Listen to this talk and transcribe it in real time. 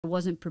I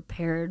wasn't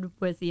prepared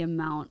with the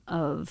amount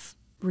of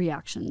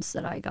reactions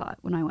that I got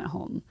when I went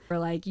home. They're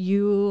like,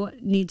 you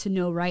need to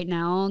know right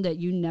now that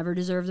you never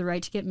deserve the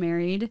right to get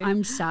married.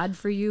 I'm sad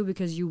for you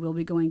because you will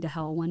be going to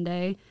hell one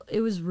day.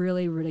 It was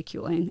really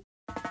ridiculing.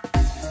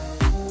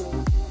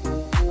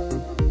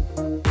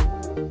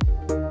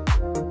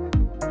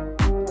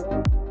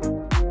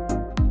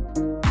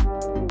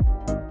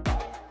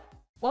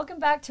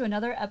 Welcome back to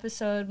another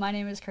episode. My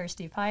name is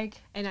Kirstie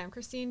Pike. And I'm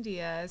Christine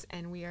Diaz,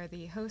 and we are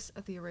the hosts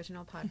of the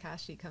original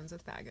podcast, She Comes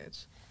With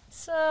Baggage.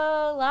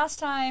 So last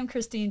time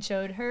Christine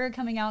showed her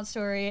coming out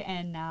story,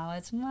 and now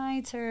it's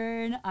my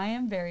turn. I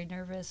am very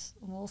nervous.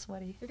 I'm a little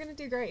sweaty. You're going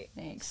to do great.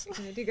 Thanks. You're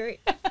going to do great.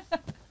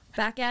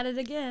 Back at it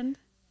again.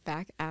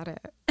 Back at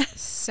it.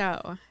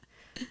 So,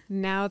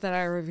 now that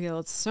I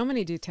revealed so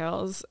many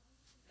details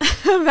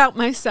about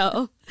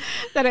myself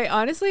that I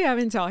honestly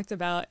haven't talked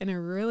about in a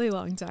really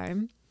long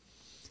time,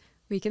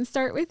 we can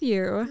start with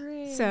you.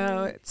 Great.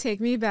 So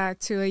take me back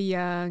to a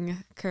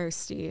young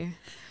Kirstie.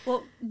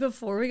 Well,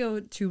 before we go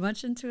too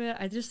much into it,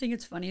 I just think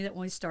it's funny that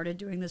when we started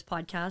doing this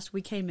podcast,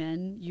 we came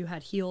in, you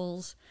had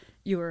heels,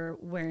 you were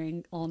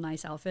wearing all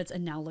nice outfits,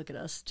 and now look at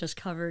us, just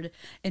covered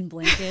in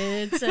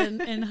blankets and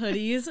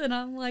hoodies. And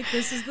I'm like,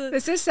 this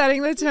is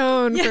setting the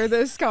tone for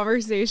this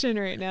conversation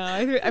right now.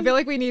 I feel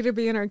like we need to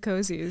be in our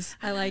cozies.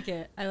 I like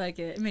it.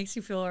 It makes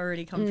you feel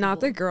already comfortable. Not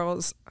the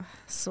girl's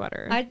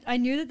sweater. I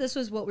knew that this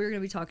was what we were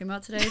going to be talking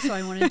about today, so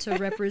I wanted to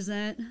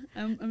represent.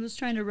 I was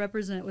trying to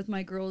represent with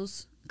my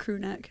girl's crew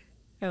neck.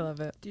 I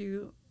love it.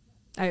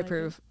 I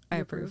approve. I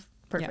approve.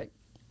 Perfect.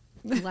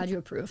 Yeah. I'm glad you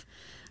approve.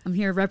 I'm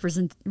here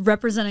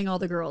representing all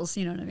the girls,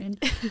 you know what I mean?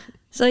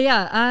 So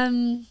yeah,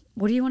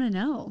 what do you want to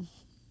know?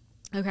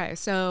 Okay,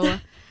 so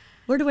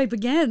where do I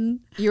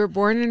begin? You were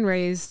born and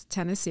raised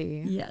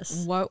Tennessee.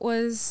 Yes. What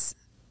was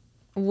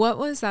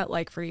that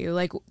like for you?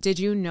 Like, did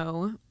you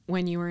know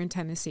when you were in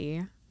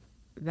Tennessee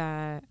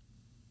that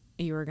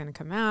you were going to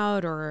come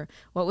out, or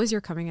what was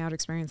your coming out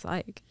experience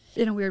like?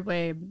 In a weird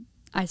way,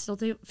 I still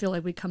feel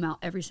like we come out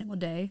every single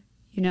day.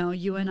 You know,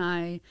 you and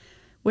I,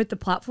 with the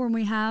platform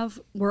we have,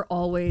 we're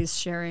always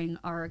sharing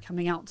our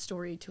coming out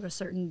story to a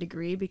certain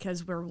degree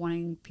because we're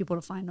wanting people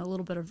to find a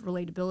little bit of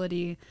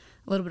relatability,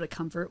 a little bit of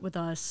comfort with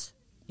us,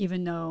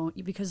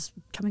 because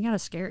coming out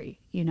is scary,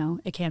 you know,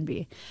 it can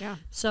be. Yeah.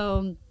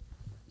 So,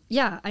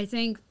 yeah, I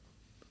think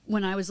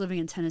when I was living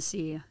in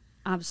Tennessee,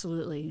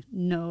 absolutely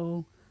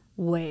no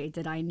way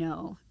did I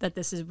know that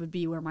would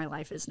be where my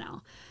life is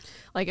now.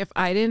 Like, if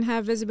I didn't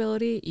have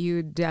visibility,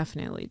 you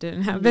definitely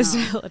didn't have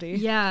visibility.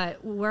 Yeah,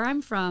 where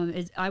I'm from,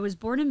 I was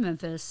born in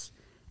Memphis,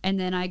 and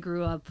then I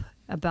grew up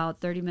about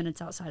 30 minutes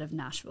outside of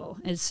Nashville.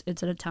 It's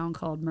in a town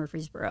called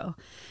Murfreesboro.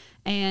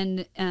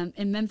 And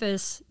in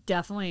Memphis,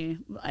 definitely,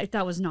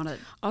 that was not a...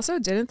 Also,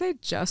 didn't they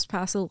just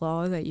pass a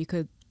law that you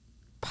could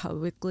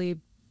publicly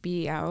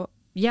be out?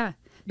 Yeah.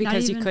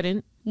 Because you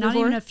couldn't Not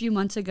before? Even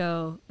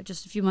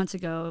just a few months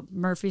ago,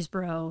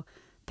 Murfreesboro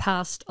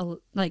passed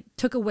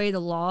took away the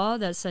law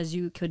that says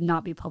you could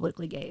not be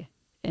publicly gay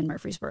in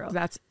Murfreesboro.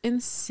 That's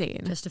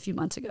insane. Just a few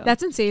months ago.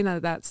 That's insane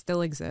that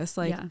still exists.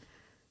 Like,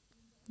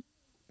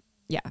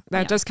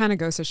 that just kind of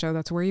goes to show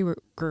that's where you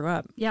grew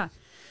up. Yeah.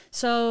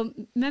 So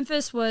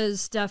Memphis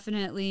was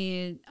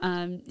definitely,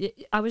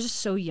 I was just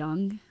so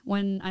young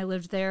when I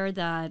lived there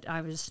that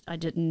I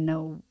didn't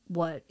know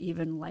what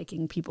even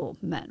liking people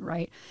meant,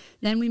 right?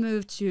 Then we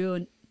moved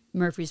to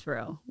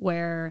Murfreesboro,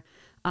 where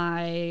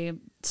I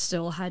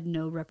still had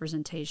no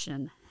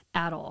representation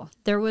at all.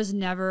 There was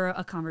never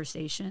a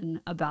conversation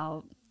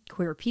about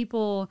queer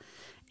people.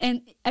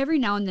 And every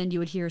now and then you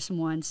would hear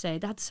someone say,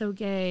 that's so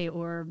gay,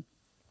 or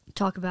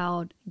talk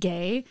about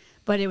gay,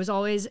 but it was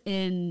always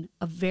in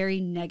a very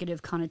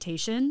negative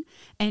connotation,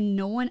 and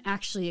no one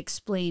actually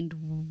explained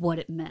what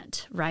it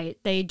meant, right?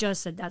 They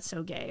just said, that's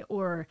so gay,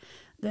 or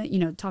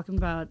talking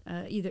about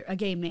either a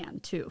gay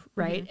man too,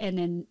 right? Mm-hmm. And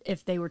then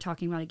if they were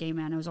talking about a gay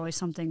man, it was always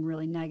something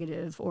really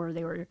negative, or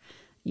they were,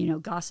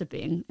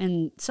 gossiping.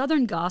 And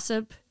Southern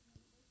gossip,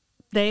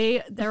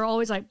 they're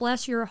always like,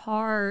 bless your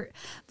heart,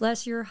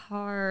 but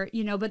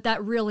that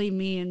really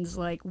means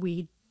like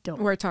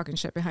we're talking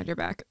shit behind your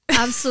back.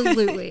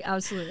 Absolutely.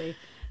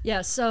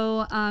 Yeah.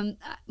 So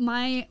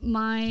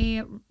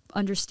my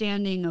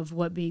understanding of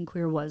what being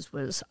queer was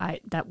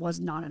that was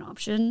not an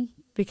option,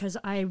 because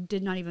I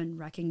did not even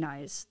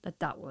recognize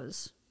that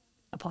was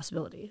a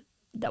possibility.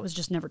 That was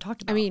just never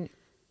talked about. I mean,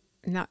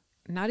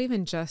 not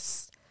even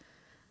just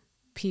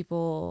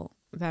people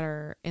that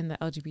are in the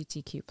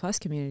LGBTQ plus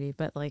community,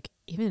 but like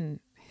even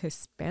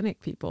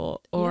Hispanic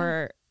people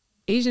or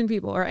Asian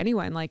people or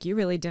anyone. Like, you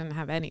really didn't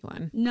have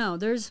anyone. No,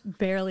 there's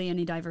barely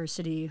any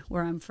diversity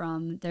where I'm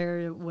from.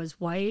 There was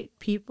white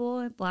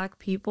people, black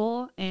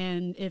people,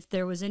 and if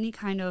there was any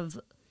kind of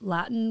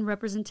Latin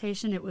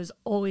representation, it was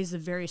always a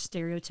very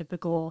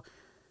stereotypical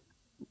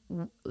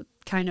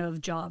kind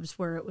of jobs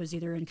where it was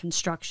either in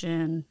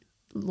construction,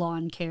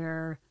 lawn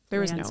care,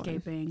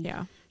 landscaping. No one.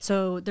 Yeah.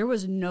 So there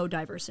was no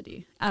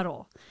diversity at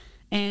all.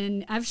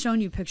 And I've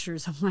shown you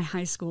pictures of my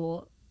high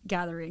school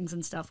gatherings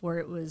and stuff where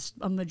it was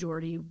a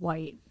majority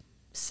white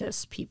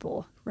cis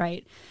people,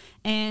 right?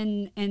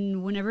 And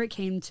whenever it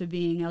came to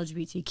being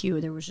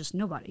LGBTQ, there was just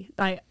nobody.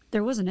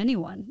 There wasn't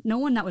anyone, no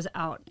one that was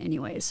out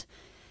anyways.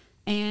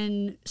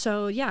 And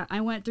so, yeah,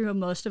 I went through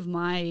most of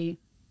my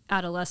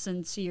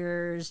adolescence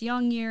years,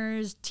 young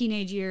years,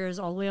 teenage years,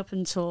 all the way up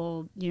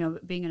until, you know,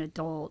 being an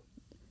adult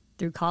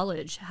through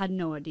college, had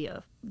no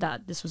idea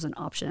that this was an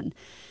option.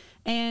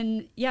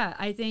 And yeah,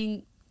 I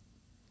think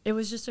it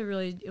was just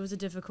it was a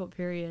difficult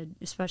period,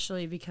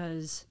 especially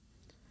because,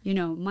 you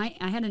know,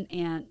 I had an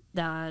aunt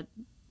that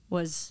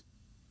was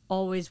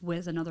always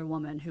with another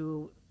woman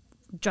who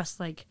dressed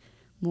like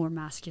more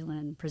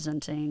masculine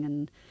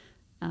presenting.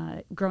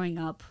 And growing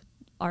up,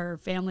 our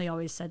family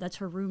always said that's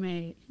her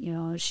roommate. You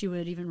know, she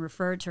would even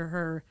refer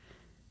to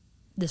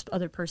this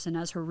other person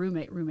as her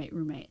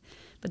roommate.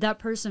 But that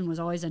person was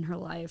always in her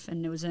life,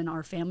 and it was in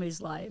our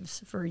family's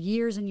lives for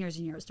years and years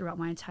and years throughout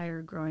my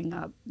entire growing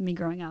up.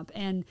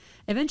 And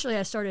eventually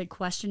I started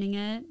questioning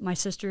it. My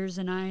sisters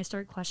and I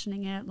started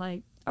questioning it,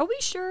 like, are we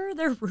sure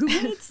they're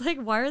roommates? Like,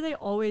 why are they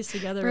always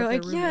together? We're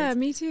like, yeah,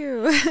 me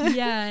too.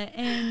 Yeah.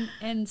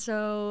 And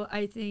so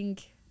I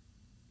think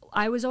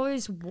I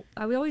always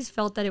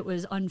felt that it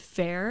was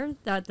unfair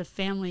that the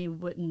family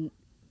wouldn't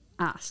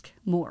ask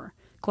more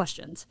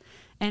questions.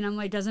 And I'm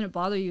like, doesn't it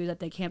bother you that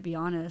they can't be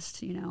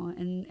honest, you know?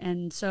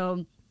 And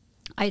so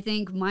I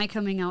think my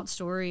coming out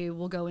story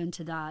will go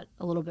into that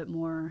a little bit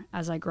more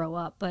as I grow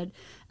up. But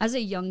as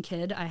a young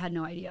kid, I had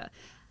no idea.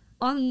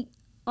 On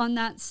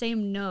that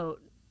same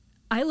note,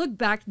 I look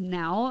back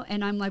now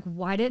and I'm like,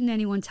 why didn't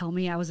anyone tell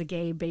me I was a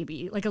gay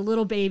baby, like a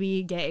little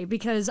baby gay?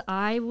 Because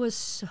I was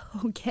so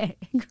gay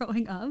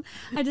growing up.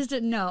 I just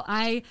didn't know.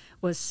 I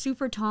was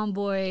super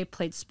tomboy,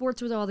 played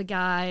sports with all the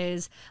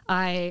guys.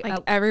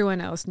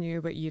 Everyone else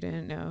knew, but you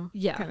didn't know.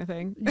 Yeah. Kind of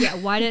thing. Yeah.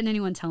 Why didn't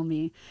anyone tell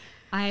me?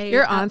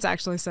 Your aunts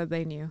actually said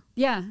they knew.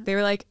 Yeah. They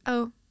were like,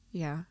 oh,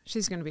 yeah,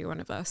 she's going to be one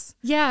of us.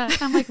 Yeah.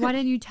 I'm like, why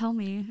didn't you tell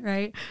me?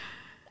 Right.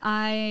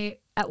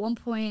 At one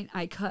point,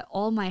 I cut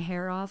all my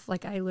hair off.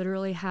 Like, I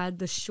literally had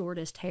the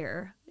shortest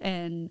hair.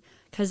 And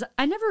because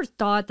I never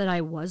thought that I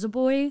was a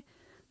boy.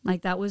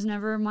 Like, that was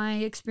never my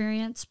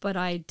experience. But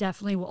I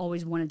definitely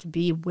always wanted to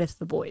be with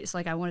the boys.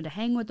 Like, I wanted to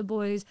hang with the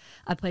boys.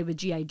 I played with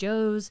G.I.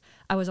 Joes.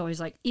 I was always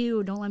like,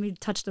 ew, don't let me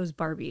touch those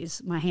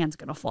Barbies. My hand's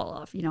going to fall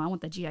off. You know, I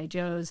want the G.I.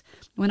 Joes.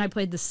 When I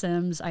played The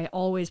Sims, I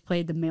always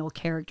played the male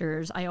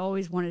characters. I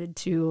always wanted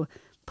to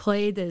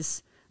play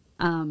this...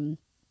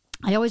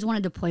 I always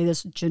wanted to play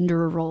this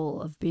gender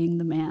role of being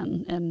the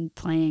man and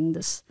playing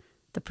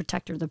the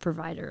protector, the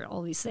provider,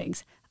 all these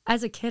things.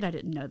 As a kid, I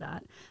didn't know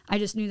that. I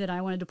just knew that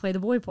I wanted to play the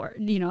boy part.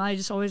 You know, I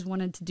just always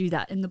wanted to do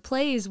that. In the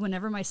plays,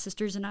 whenever my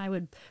sisters and I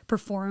would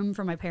perform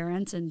for my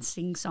parents and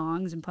sing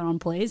songs and put on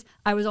plays,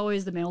 I was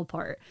always the male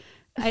part.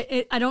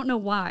 I don't know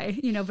why,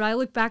 you know, but I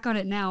look back on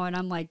it now and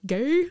I'm like,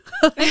 gay?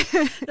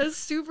 That's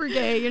super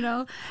gay, you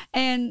know?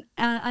 And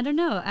I don't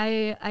know.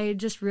 I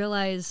just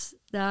realized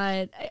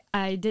that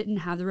I didn't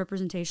have the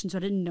representation, so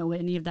I didn't know what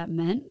any of that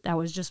meant. That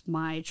was just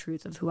my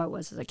truth of who I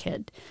was as a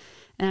kid.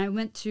 And I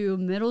went to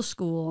middle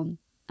school.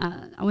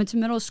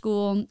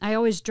 I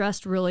always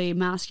dressed really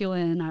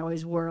masculine. I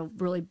always wore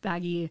really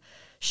baggy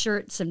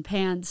shirts and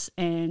pants.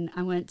 And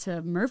I went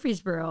to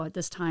Murfreesboro at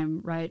this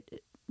time, right?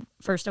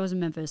 First I was in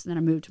Memphis, and then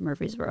I moved to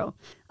Murfreesboro.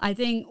 I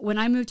think when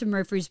I moved to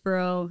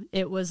Murfreesboro,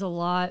 it was a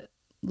lot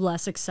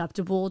less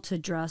acceptable to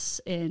dress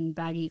in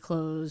baggy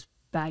clothes,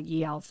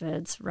 baggy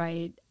outfits,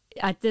 right?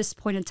 At this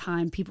point in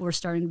time, people were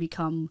starting to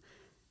become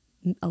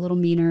a little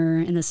meaner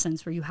in the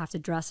sense where you have to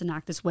dress and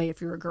act this way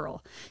if you're a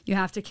girl. You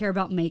have to care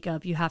about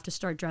makeup. You have to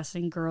start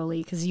dressing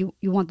girly because you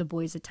want the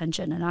boys'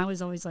 attention. And I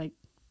was always like,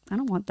 I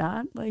don't want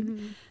that. Like,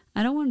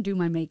 I don't want to do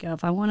my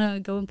makeup. I want to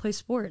go and play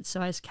sports. So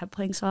I just kept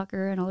playing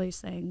soccer and all these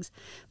things.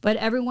 But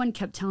everyone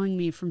kept telling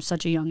me from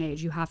such a young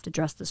age, you have to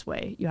dress this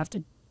way.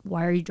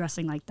 Why are you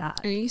dressing like that?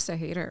 And you used to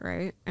hate it,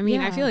 right? I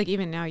mean, yeah. I feel like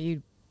even now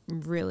you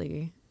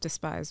really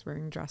despise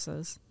wearing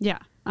dresses. Yeah.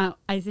 I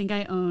don't think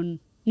I own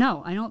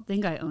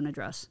a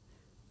dress.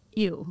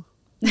 Ew.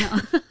 No.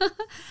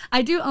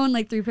 I do own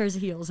like 3 pairs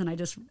of heels, and I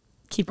just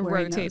keep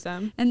wearing rotate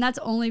them. And that's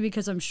only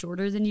because I'm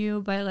shorter than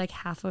you by like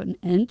half an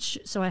inch,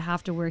 so I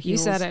have to wear heels.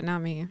 You said it,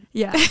 not me.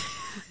 Yeah.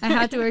 I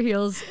have to wear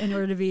heels in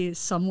order to be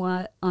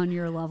somewhat on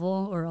your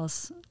level, or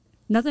else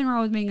nothing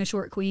wrong with being a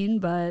short queen,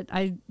 but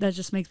that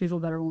just makes me feel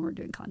better when we're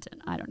doing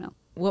content. I don't know.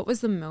 What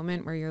was the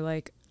moment where you're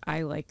like,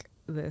 I like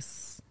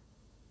this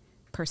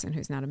person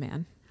who's not a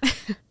man?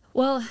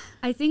 Well,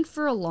 I think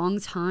for a long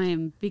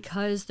time,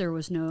 because there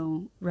was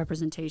no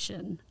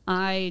representation,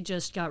 I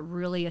just got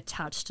really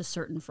attached to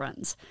certain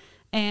friends.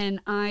 And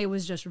I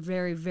was just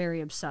very, very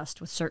obsessed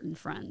with certain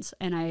friends.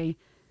 And I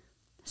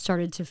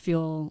started to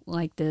feel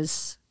like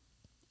this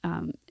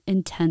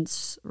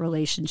intense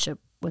relationship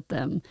with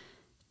them.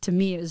 To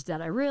me, is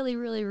that I really,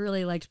 really,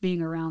 really liked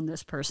being around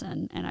this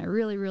person. And I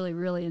really, really,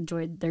 really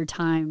enjoyed their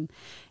time.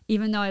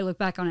 Even though I look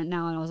back on it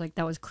now and I was like,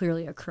 that was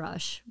clearly a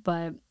crush.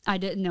 But I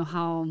didn't know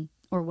how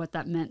or what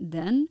that meant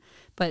then.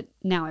 But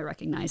now I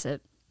recognize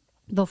it.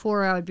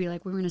 Before I would be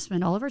like, we're going to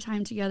spend all of our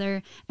time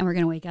together and we're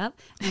going to wake up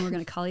and we're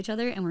going to call each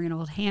other and we're going to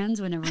hold hands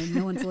whenever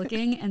no one's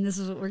looking. And this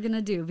is what we're going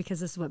to do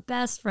because this is what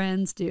best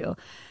friends do.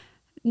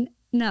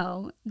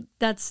 No,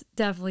 that's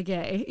definitely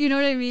gay. You know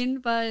what I mean?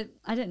 But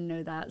I didn't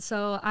know that.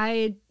 So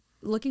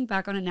looking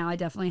back on it now, I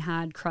definitely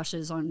had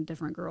crushes on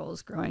different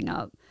girls growing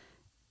up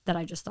that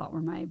I just thought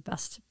were my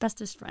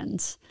bestest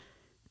friends.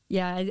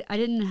 Yeah, I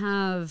didn't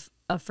have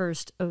a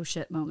first oh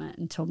shit moment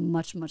until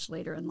much, much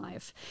later in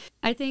life.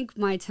 I think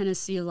my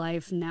Tennessee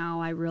life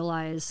now, I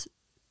realize,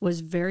 was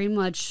very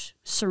much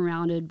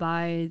surrounded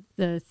by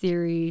the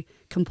theory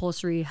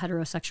compulsory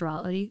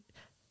heterosexuality.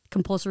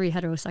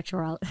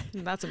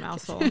 That's a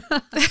mouthful.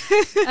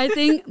 I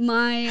think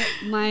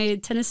my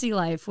Tennessee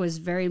life was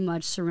very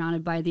much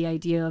surrounded by the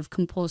idea of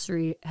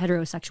compulsory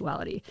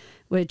heterosexuality,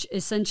 which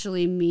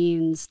essentially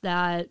means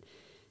that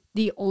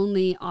the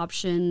only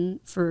option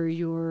for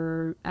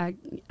your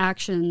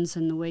actions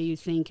and the way you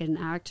think and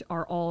act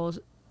are all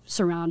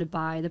surrounded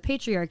by the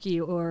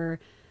patriarchy or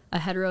a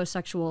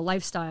heterosexual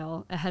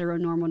lifestyle, a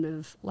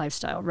heteronormative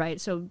lifestyle, right?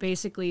 So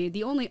basically,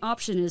 the only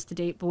option is to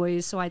date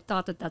boys, so I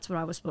thought that that's what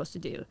I was supposed to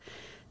do.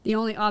 The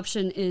only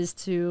option is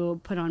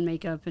to put on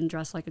makeup and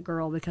dress like a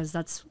girl because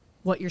that's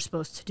what you're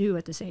supposed to do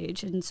at this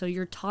age. And so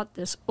you're taught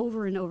this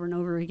over and over and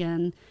over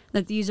again,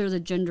 that these are the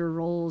gender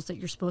roles that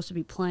you're supposed to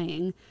be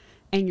playing.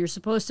 And you're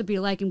supposed to be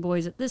liking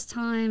boys at this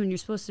time, and you're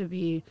supposed to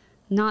be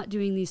not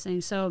doing these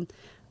things. So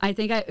I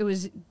think it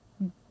was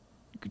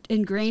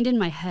ingrained in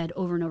my head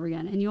over and over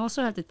again. And you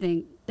also have to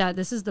think that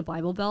this is the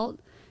Bible Belt.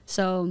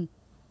 So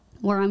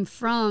where I'm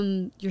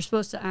from, you're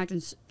supposed to act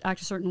a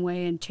certain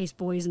way and chase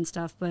boys and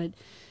stuff, but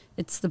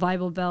it's the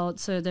Bible Belt.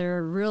 So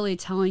they're really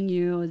telling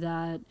you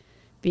that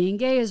being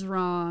gay is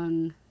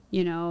wrong,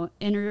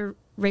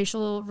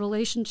 interracial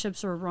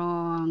relationships are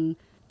wrong,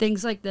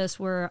 things like this,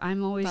 where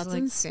I'm always That's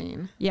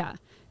insane. Yeah.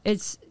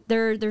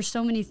 There's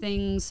so many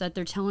things that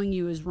they're telling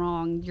you is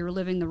wrong. You're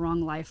living the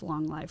wrong life all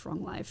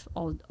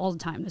the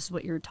time. This is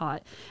what you're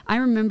taught. I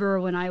remember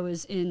when I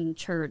was in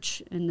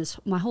church, and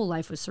my whole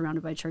life was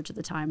surrounded by church at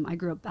the time. I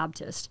grew up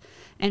Baptist.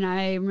 And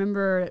I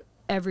remember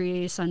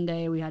every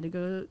Sunday we had to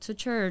go to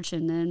church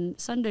and then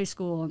Sunday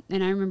school.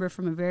 And I remember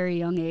from a very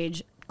young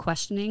age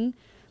questioning,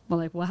 well,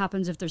 like, what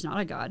happens if there's not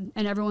a God?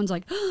 And everyone's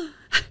like,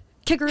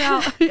 kick her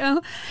out,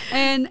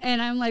 and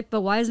I'm like,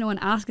 but why is no one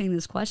asking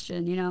this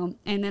question,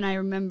 And then I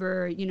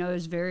remember, it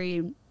was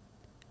very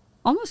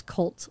almost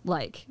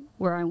cult-like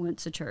where I went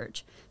to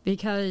church,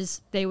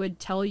 because they would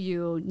tell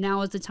you,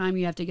 now is the time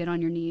you have to get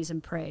on your knees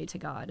and pray to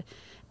God.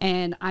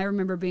 And I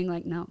remember being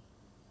like, no.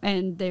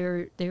 And they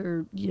were,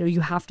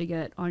 you have to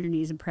get on your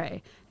knees and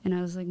pray. And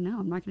I was like, no,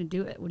 I'm not going to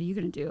do it. What are you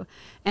going to do?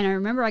 And I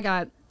remember I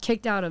got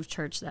kicked out of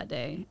church that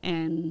day,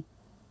 and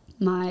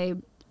my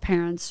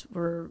parents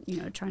were,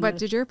 But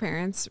did your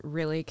parents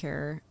really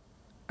care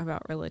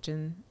about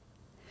religion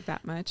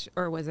that much?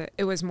 Or was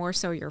it was more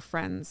so your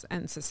friends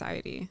and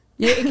society?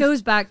 Yeah, it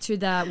goes back to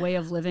that way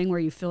of living where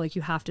you feel like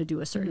you have to do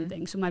a certain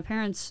thing. So my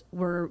parents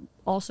were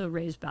also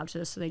raised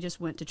Baptist, so they just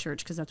went to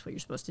church because that's what you're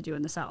supposed to do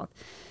in the South.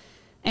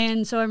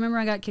 And so I remember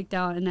I got kicked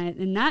out,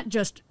 and that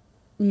just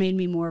made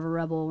me more of a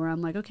rebel, where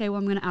I'm like, okay, well,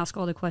 I'm going to ask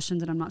all the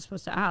questions that I'm not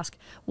supposed to ask.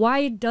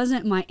 Why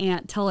doesn't my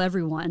aunt tell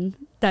everyone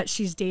that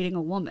she's dating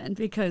a woman?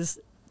 Because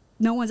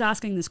no one's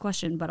asking this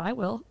question, but I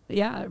will.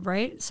 Yeah,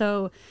 right?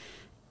 So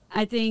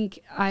I think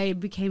I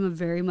became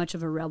very much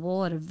of a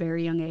rebel at a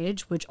very young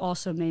age, which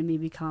also made me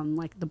become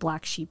like the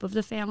black sheep of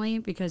the family,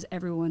 because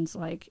everyone's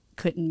like,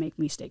 couldn't make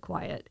me stay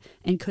quiet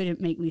and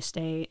couldn't make me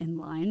stay in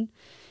line.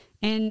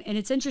 And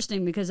it's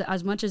interesting because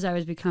as much as I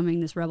was becoming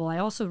this rebel, I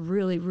also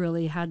really,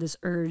 really had this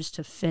urge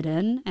to fit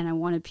in, and I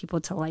wanted people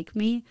to like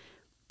me.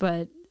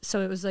 But so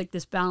it was like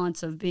this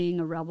balance of being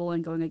a rebel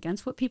and going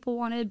against what people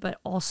wanted, but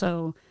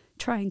also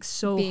trying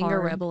so being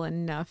hard. A rebel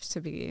enough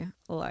to be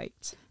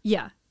liked.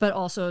 Yeah, but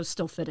also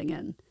still fitting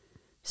in.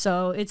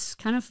 So it's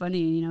kind of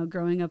funny,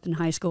 growing up in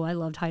high school. I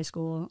loved high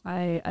school.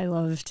 I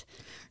loved...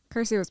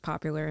 Kirstie was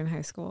popular in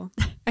high school.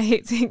 I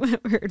hate saying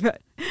that word,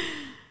 but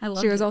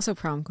she was also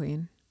prom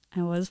queen.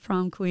 I was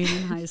prom queen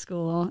in high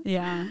school.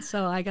 Yeah.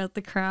 So I got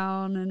the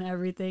crown and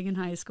everything in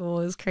high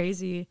school. It was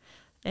crazy.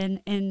 And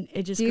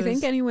it just Do you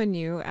think anyone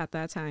knew at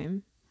that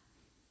time?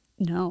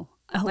 No.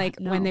 Oh,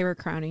 no. When they were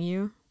crowning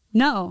you?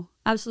 No,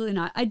 absolutely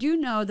not. I do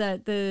know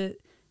that the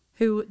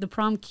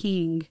prom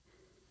king,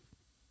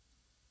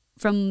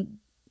 from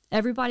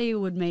everybody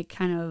would make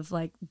kind of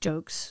like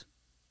jokes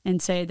and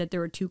say that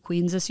there were 2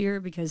 queens this year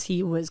because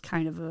he was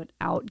kind of an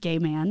out gay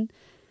man.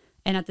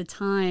 And at the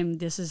time,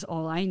 this is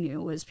all I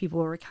knew, was people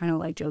were kind of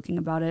like joking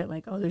about it.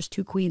 Like, oh, there's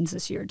 2 queens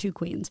this year, 2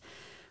 queens.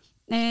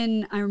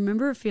 And I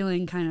remember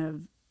feeling kind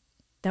of,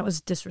 that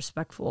was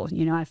disrespectful.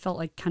 I felt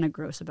like kind of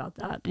gross about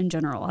that in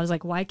general. I was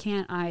like, why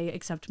can't I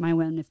accept my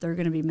win if they're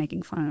going to be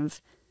making fun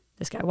of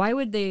this guy? Why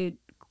would they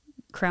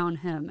crown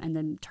him and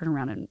then turn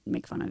around and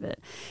make fun of it?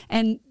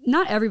 And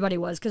not everybody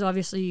was, because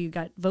obviously you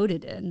got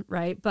voted in,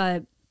 right?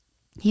 But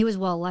he was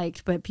well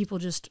liked, but people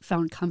just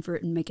found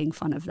comfort in making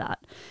fun of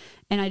that.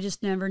 And I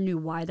just never knew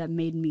why that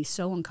made me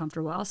so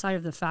uncomfortable, outside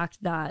of the fact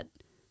that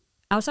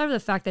outside of the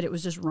fact that it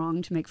was just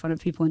wrong to make fun of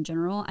people in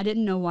general, I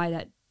didn't know why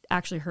that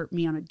actually hurt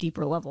me on a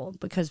deeper level,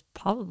 because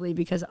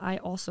I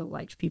also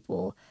liked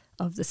people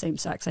of the same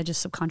sex. I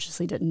just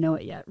subconsciously didn't know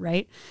it yet,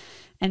 right?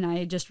 And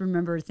I just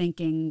remember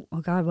thinking, oh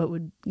God, what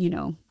would,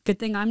 good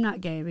thing I'm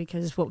not gay,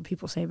 because what would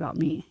people say about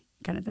me,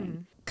 kind of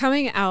thing.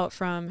 Coming out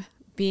from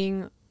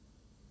being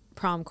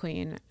prom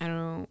queen,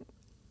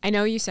 I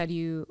know you said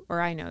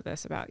I know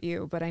this about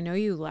you, but I know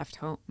you left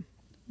home.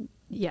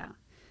 Yeah.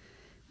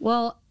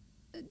 Well,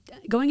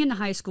 going into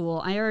high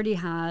school,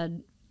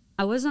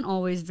 I wasn't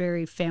always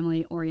very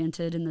family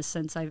oriented, in the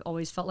sense I've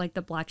always felt like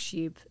the black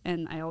sheep,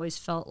 and I always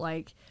felt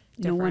like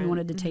no one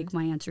wanted to take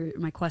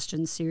my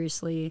questions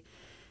seriously.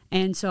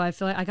 And so I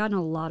feel like I got in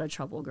a lot of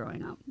trouble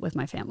growing up with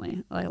my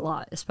family, like a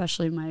lot,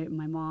 especially my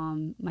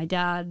mom. My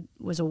dad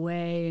was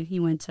away.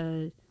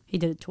 He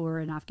did a tour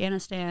in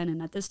Afghanistan,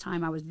 and at this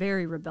time I was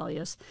very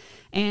rebellious.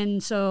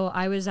 And so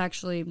I was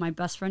actually, my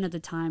best friend at the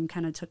time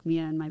kind of took me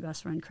in, my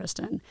best friend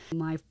Kristen.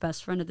 My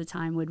best friend at the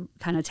time would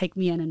kind of take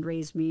me in and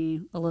raise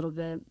me a little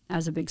bit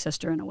as a big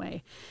sister in a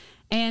way.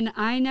 And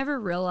I never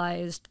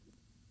realized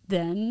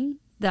then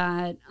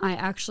that I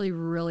actually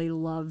really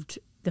loved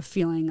the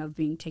feeling of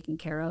being taken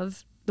care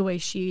of, the way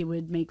she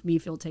would make me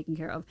feel taken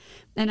care of.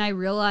 And I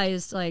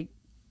realized, like,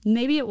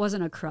 maybe it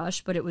wasn't a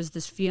crush, but it was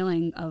this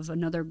feeling of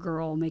another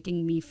girl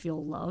making me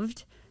feel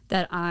loved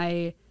that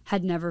I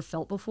had never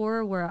felt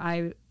before, where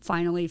I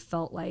finally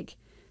felt like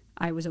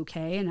I was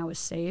okay and I was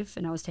safe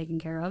and I was taken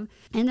care of.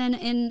 And then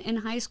in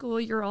high school,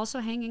 you're also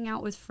hanging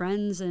out with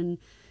friends and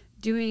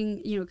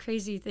doing,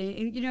 crazy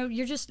things.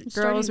 You're just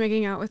girls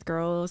making out with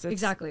girls.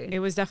 Exactly. It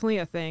was definitely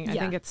a thing. Yeah. I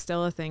think it's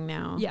still a thing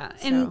now. Yeah.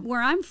 So. And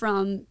where I'm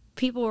from,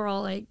 people were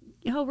all like,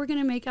 we're going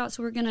to make out,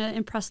 so we're going to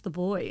impress the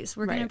boys.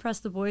 We're going to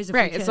impress the boys if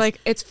we kiss. It's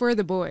like, it's for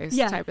the boys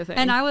type of thing.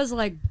 And I was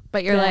like,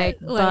 but you're like,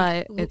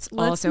 but it's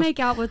let's make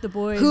out with the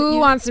boys. Who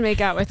wants to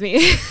make out with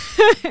me?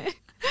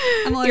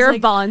 You're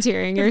like,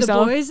 volunteering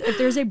yourself. If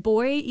there's a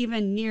boy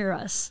even near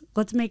us,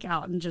 let's make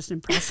out and just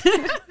impress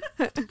him.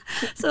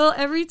 So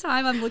every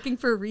time I'm looking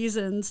for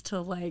reasons to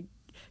like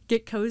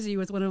get cozy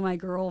with one of my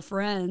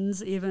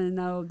girlfriends, even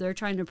though they're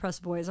trying to impress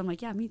boys, I'm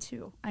like, yeah, me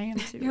too. I am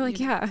too. You're like,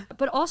 yeah.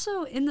 But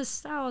also in the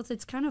South,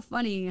 it's kind of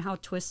funny how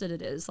twisted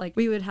it is. Like,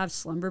 we would have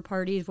slumber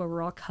parties where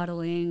we're all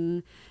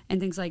cuddling and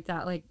things like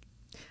that. Like,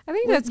 I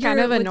think that's kind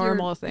of a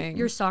normal thing.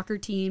 Your soccer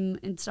team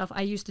and stuff.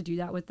 I used to do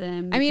that with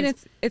them. I mean,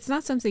 it's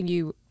not something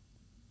you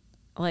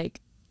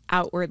like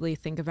outwardly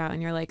think about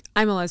and you're like,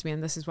 I'm a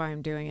lesbian, this is why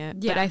I'm doing it.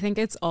 Yeah. But I think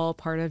it's all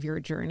part of your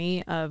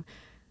journey of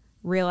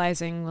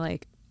realizing,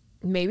 like,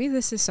 maybe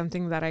this is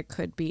something that I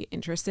could be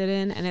interested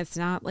in, and it's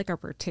not like a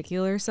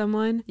particular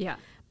someone. Yeah.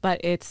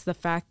 But it's the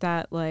fact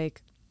that,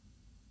 like,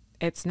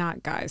 it's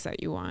not guys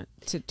that you want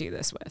to do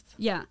this with.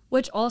 Yeah.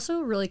 Which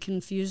also really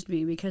confused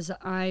me, because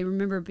I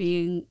remember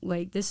being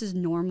like, this is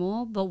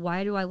normal, but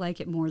why do I like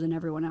it more than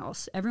everyone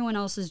else? Everyone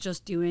else is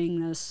just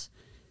doing this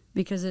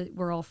because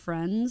we're all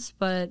friends,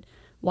 but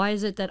why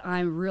is it that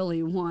I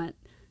really want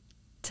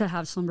to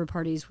have slumber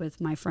parties with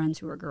my friends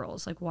who are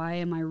girls? Like, why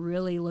am I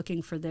really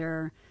looking for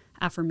their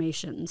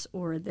affirmations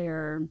or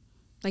their,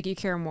 like, you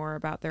care more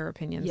about their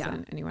opinions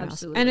than anyone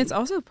absolutely. else. And it's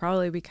also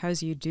probably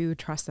because you do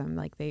trust them,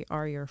 like they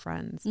are your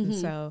friends. And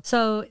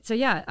so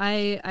yeah,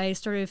 I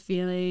started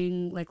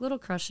feeling like little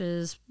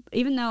crushes,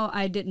 even though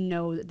I didn't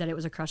know that it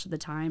was a crush at the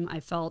time.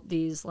 I felt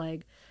these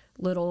like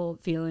little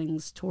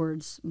feelings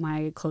towards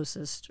my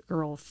closest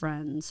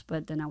girlfriends,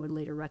 but then I would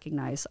later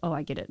recognize, oh,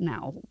 I get it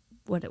now,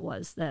 what it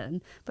was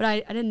then. But I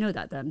didn't know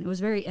that then. It was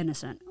very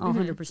innocent,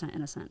 100%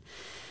 innocent.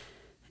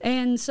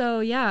 And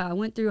so, yeah, I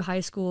went through high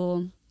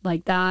school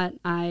like that.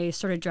 I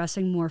started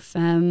dressing more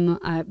femme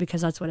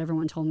because that's what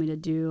everyone told me to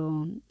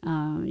do.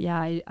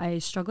 I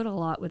struggled a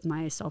lot with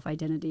my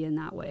self-identity in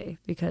that way,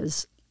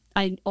 because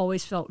I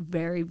always felt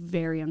very,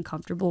 very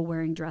uncomfortable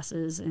wearing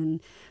dresses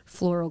and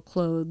floral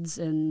clothes,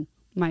 and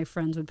my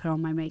friends would put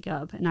on my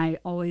makeup, and I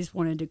always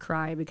wanted to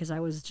cry because I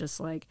was just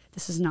like,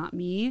 this is not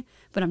me,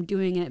 but I'm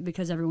doing it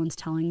because everyone's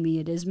telling me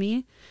it is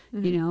me,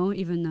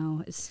 even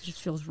though it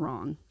just feels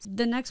wrong.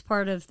 The next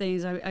part of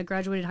things, I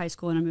graduated high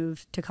school and I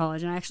moved to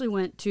college, and I actually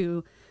went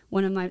to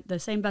the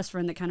same best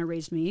friend that kind of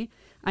raised me.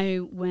 I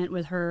went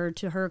with her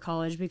to her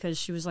college because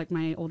she was like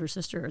my older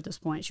sister at this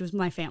point. She was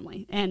my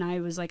family. And I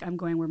was like, I'm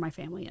going where my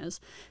family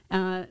is,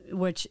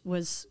 which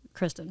was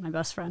Kristen, my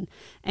best friend.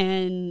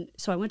 And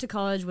so I went to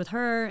college with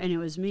her, and it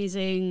was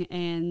amazing.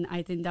 And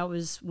I think that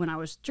was when I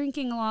was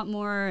drinking a lot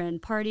more and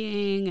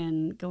partying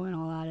and going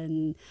all out.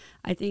 And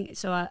I think,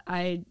 so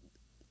I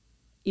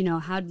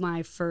had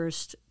my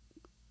first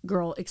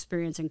girl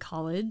experience in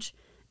college.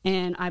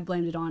 And I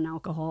blamed it on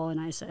alcohol, and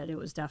I said it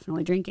was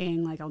definitely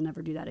drinking. Like, I'll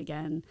never do that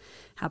again.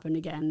 Happened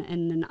again.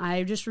 And then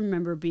I just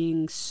remember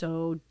being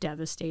so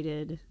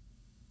devastated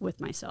with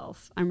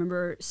myself. I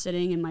remember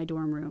sitting in my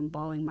dorm room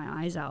bawling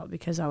my eyes out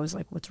because I was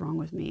like, what's wrong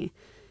with me?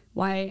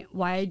 Why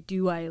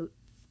do I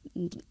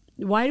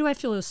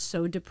feel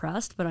so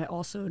depressed, but I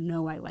also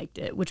know I liked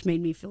it, which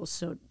made me feel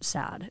so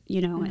sad,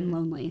 and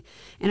lonely.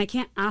 And I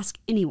can't ask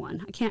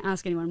anyone.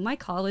 My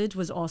college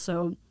was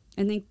also,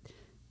 I think,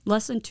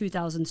 less than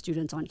 2,000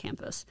 students on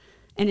campus.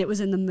 And it was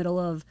in the middle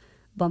of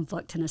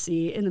bumfuck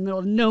Tennessee, in the middle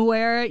of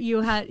nowhere.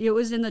 It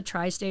was in the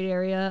tri-state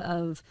area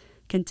of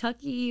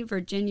Kentucky,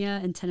 Virginia,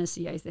 and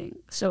Tennessee, I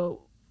think.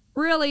 So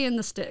really in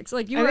the sticks.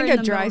 Like, you were in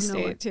the dry middle of state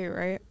nowhere. too,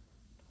 right?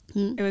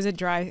 It was a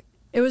dry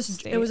It was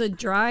state. it was a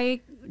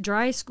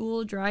dry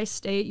school, dry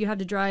state. You had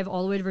to drive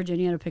all the way to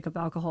Virginia to pick up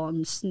alcohol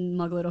and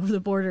smuggle it over the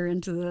border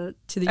into the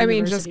I mean,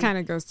 university. just kind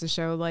of goes to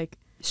show, like,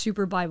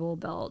 super Bible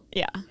Belt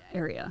yeah.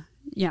 area.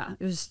 Yeah,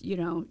 it was,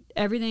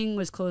 everything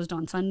was closed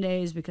on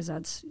Sundays because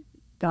that's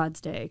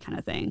God's day kind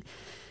of thing.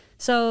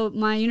 So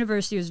my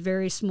university was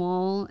very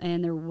small,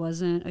 and there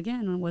wasn't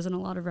a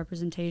lot of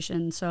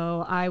representation.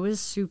 So I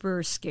was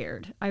super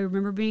scared. I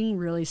remember being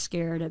really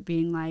scared at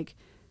being like,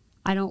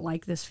 I don't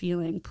like this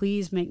feeling.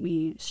 Please make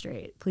me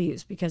straight,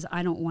 please, because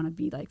I don't want to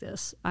be like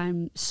this.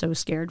 I'm so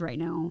scared right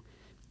now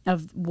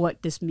of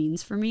what this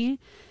means for me.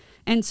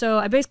 And so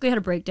I basically had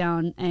a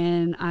breakdown,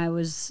 and I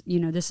was,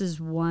 this is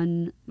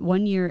one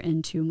year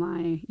into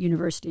my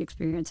university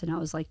experience, and I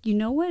was like, you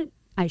know what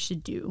I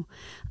should do?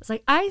 I was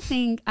like, I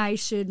think I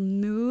should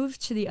move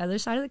to the other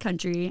side of the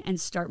country and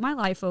start my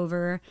life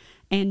over,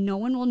 and no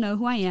one will know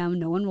who I am.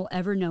 No one will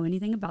ever know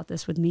anything about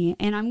this with me,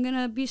 and I'm going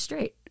to be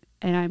straight,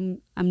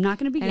 and I'm not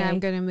going to be gay. And I'm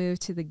going to move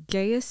to the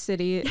gayest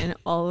city in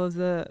all of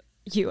the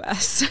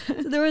U.S. So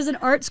there was an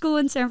art school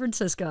in San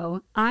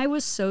Francisco. I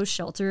was so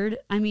sheltered.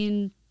 I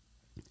mean,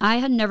 I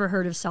had never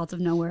heard of South of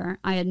Nowhere.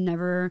 I had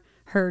never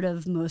heard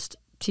of most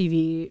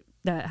TV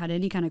that had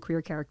any kind of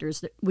queer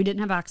characters. We didn't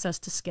have access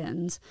to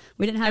skins.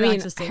 We didn't have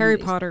access to Harry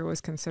movies. Potter was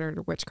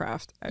considered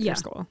witchcraft at your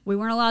school. We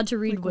weren't allowed to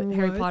read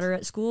Harry Potter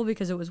at school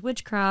because it was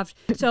witchcraft.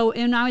 So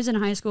when I was in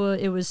high school,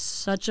 it was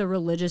such a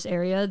religious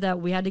area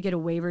that we had to get a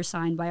waiver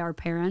signed by our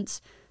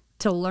parents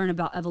to learn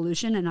about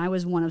evolution. And I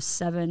was one of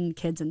 7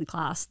 kids in the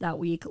class that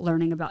week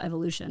learning about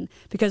evolution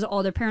because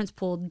all their parents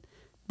pulled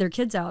their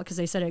kids out because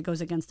they said it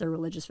goes against their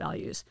religious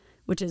values,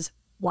 which is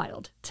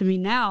wild to me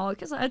now,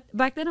 because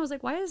back then I was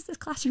like, why is this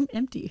classroom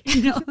empty?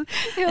 You're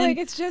like,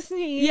 it's just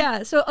me.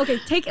 Yeah. So, okay,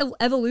 take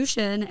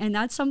evolution, and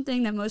that's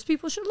something that most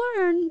people should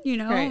learn,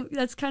 Right.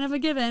 That's kind of a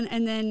given.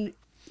 And then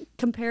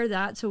compare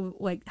that to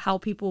like how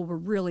people were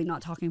really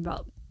not talking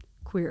about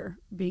queer,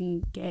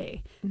 being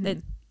gay, that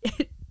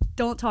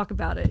don't talk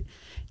about it.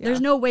 Yeah.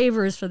 There's no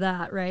waivers for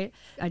that, right?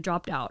 I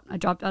dropped out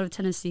of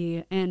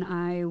Tennessee, and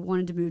I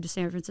wanted to move to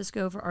San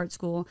Francisco for art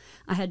school.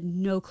 I had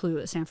no clue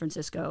that San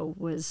Francisco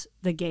was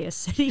the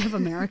gayest city of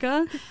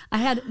America. I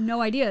had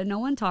no idea. No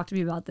one talked to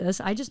me about this.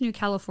 I just knew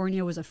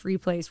California was a free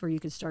place where you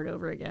could start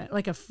over again,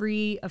 like a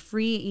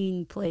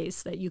freeing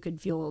place that you could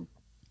feel,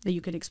 that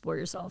you could explore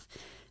yourself.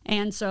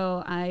 And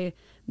so I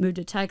moved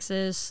to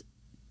Texas,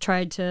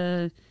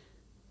 because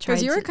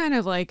you were kind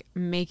of like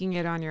making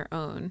it on your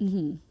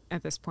own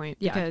at this point,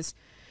 because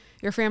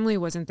your family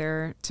wasn't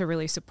there to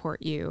really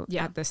support you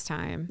at this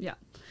time. Yeah.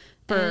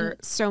 For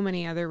so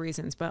many other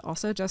reasons, but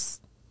also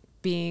just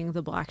being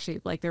the black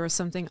sheep. Like, there was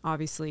something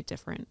obviously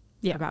different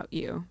about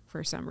you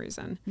for some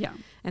reason. Yeah.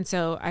 And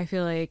so I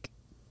feel like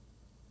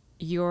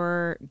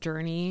your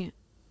journey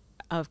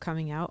of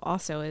coming out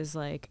also is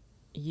like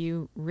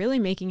you really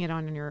making it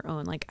on your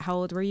own. Like, how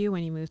old were you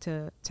when you moved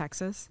to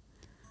Texas?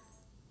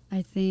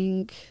 I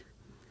think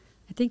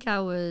it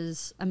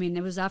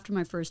was after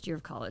my first year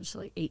of college, so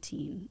like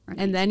 18.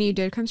 And then you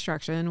did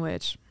construction,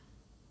 which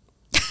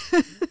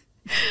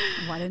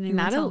why didn't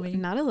anyone tell me?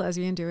 Not a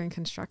lesbian doing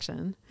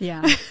construction.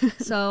 Yeah.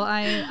 So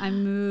I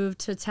moved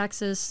to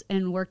Texas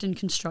and worked in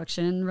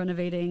construction,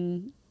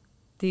 renovating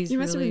these You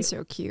must really have been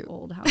so cute.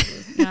 old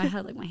houses. Yeah, I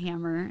had like my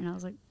hammer, and I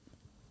was like,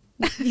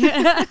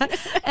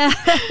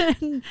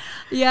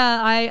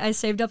 I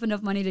saved up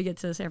enough money to get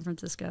to San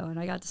Francisco, and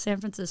I got to San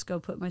Francisco,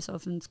 put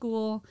myself in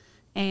school,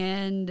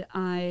 and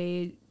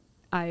I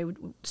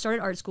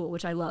started art school,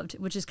 which I loved,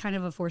 which is kind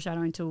of a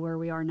foreshadowing to where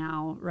we are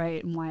now,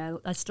 right? And why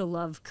I still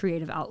love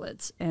creative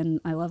outlets, and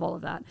I love all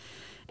of that.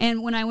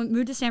 And when I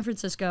moved to San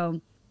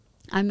Francisco,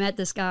 I met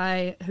this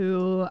guy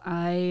who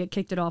I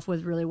kicked it off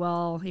with really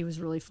well. He was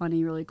really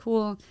funny, really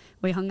cool.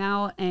 We hung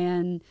out,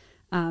 and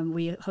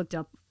we hooked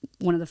up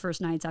one of the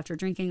first nights after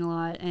drinking a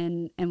lot,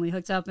 and we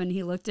hooked up, and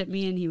he looked at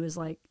me and he was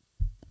like,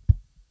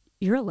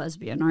 "You're a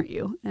lesbian, aren't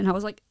you?" And I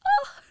was like,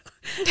 "Oh,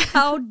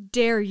 how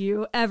dare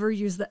you ever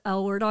use the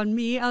L word on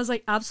me?" I was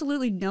like,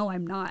 "Absolutely no,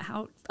 I'm not.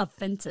 How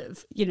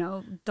offensive,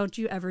 don't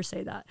you ever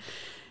say that."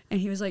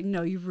 And he was like,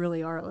 "No, you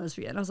really are a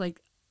lesbian." I was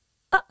like,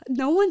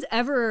 no one's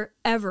ever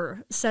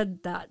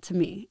said that to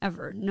me,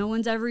 ever. No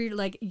one's ever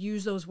like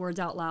used those words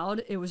out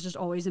loud. It was just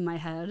always in my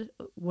head.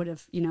 What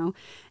if,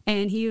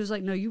 And he was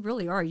like, "No, you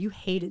really are. You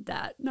hated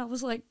that." And I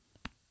was like,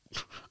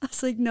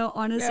 "No,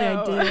 honestly,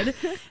 no. I did."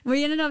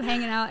 We ended up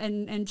hanging out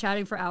and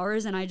chatting for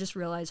hours, and I just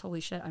realized,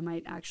 holy shit, I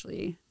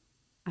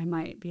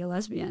might be a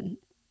lesbian.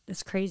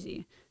 It's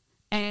crazy.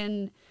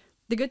 And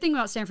the good thing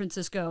about San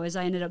Francisco is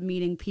I ended up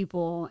meeting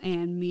people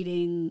and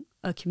meeting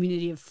a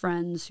community of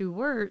friends who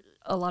were,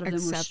 a lot of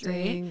them were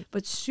Accepting. straight,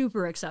 but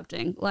super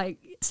accepting. Like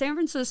San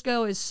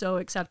Francisco is so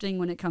accepting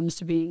when it comes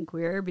to being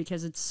queer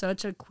because it's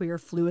such a queer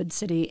fluid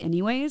city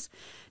anyways,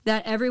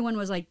 that everyone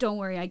was like, don't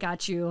worry, I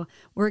got you.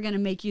 We're going to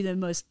make you the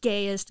most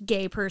gayest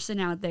gay person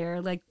out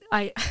there. Like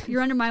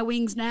you're under my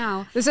wings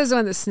now. This is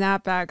when the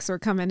snapbacks were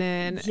coming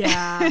in.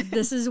 Yeah.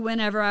 This is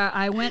whenever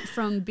I went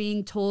from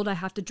being told I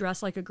have to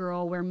dress like a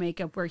girl, wear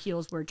makeup, wear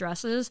heels, wear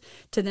dresses,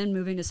 to then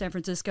moving to San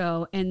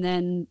Francisco. And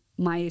then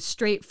my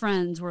straight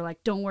friends were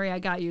like, don't worry, I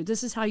got you.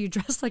 This is how you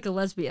dress like a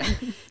lesbian.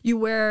 You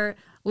wear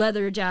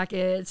leather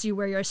jackets, you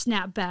wear your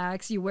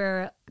snapbacks, you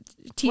wear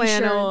t-shirts.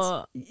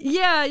 Flannel.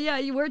 Yeah,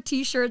 you wear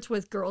t-shirts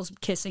with girls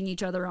kissing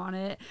each other on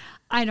it.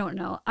 I don't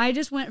know. I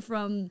just went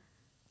from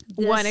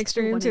one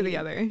extreme to the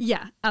other.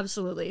 Yeah,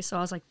 absolutely. So I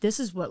was like, this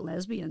is what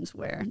lesbians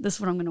wear. This is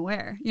what I'm going to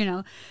wear, you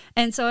know?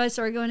 And so I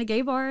started going to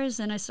gay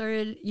bars and I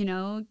started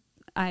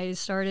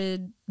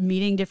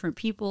meeting different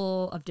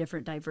people of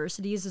different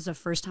diversities. This is the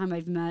first time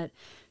I've met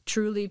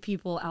truly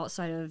people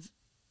outside of,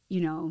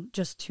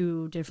 just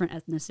two different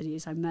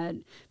ethnicities. I've met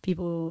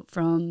people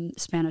from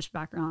Spanish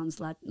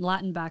backgrounds,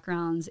 Latin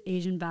backgrounds,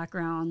 Asian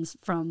backgrounds,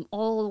 from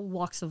all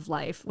walks of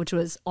life, which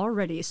was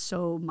already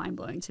so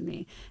mind-blowing to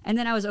me. And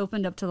then I was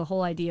opened up to the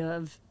whole idea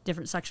of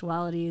different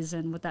sexualities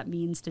and what that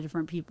means to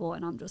different people.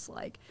 And I'm just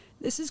like,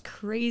 this is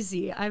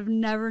crazy. I've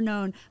never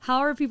known. How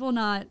are people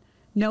not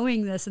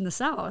knowing this in the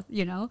South,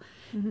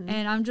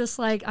 And I'm just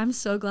like, I'm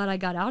so glad I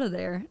got out of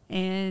there.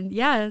 And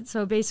yeah,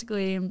 so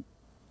basically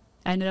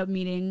I ended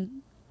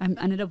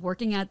up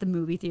working at the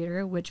movie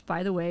theater, which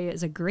by the way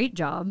is a great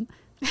job.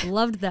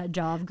 Loved that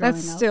job growing up.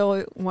 That's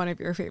still one of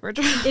your favorite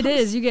jobs. It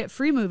is. You get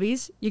free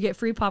movies, you get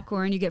free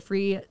popcorn, you get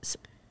free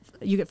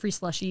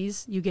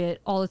slushies, you get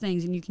all the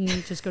things, and you can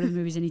just go to the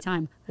movies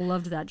anytime.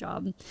 Loved that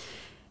job.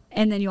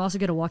 And then you also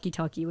get a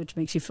walkie-talkie, which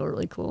makes you feel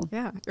really cool.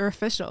 Yeah, you're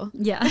official.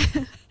 Yeah.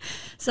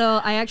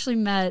 So I actually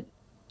met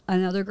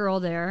another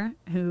girl there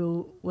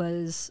who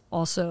was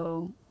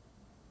also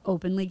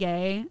openly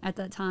gay at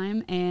that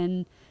time.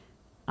 And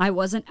I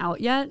wasn't out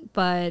yet,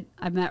 but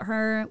I met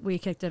her, we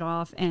kicked it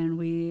off, and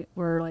we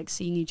were like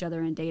seeing each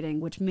other and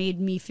dating, which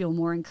made me feel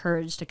more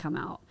encouraged to come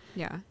out.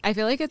 Yeah. I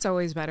feel like it's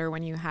always better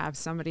when you have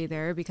somebody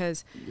there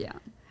because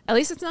at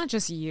least it's not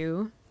just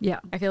you.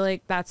 Yeah. I feel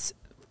like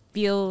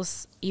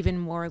feels even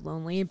more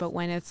lonely, but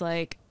when it's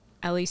like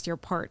at least your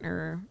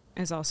partner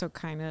is also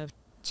kind of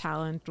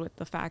challenged with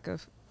the fact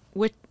of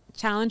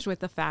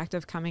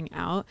coming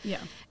out,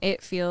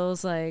 it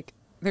feels like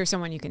there's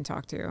someone you can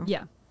talk to.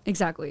 Yeah,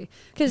 exactly.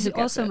 Because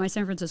also my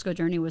San Francisco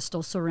journey was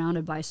still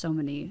surrounded by so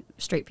many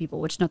straight people,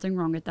 which nothing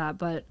wrong with that,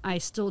 but I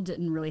still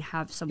didn't really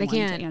have someone they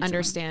can't to answer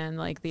understand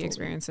like the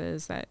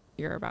experiences that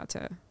you're about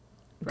to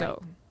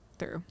go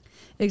through.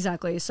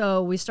 Exactly.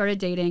 So we started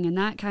dating, and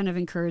that kind of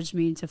encouraged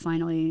me to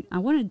finally, I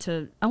wanted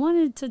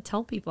to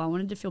tell people, I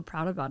wanted to feel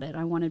proud about it.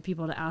 I wanted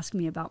people to ask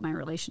me about my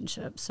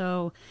relationship.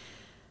 So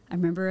I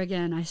remember,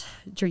 again, I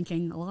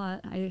drinking a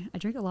lot. I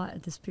drink a lot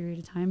at this period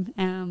of time.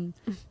 I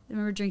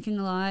remember drinking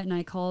a lot, and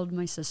I called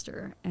my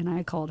sister, and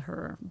I called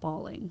her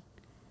bawling.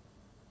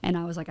 And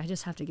I was like, I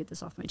just have to get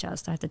this off my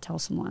chest. I have to tell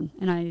someone.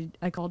 And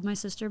I called my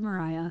sister,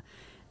 Mariah,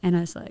 and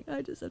I was like,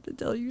 I just have to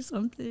tell you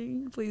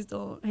something. Please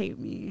don't hate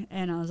me.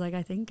 And I was like,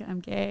 I think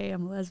I'm gay.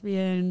 I'm a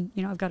lesbian.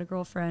 I've got a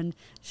girlfriend.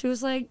 She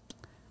was like,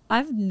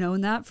 I've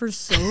known that for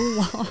so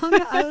long.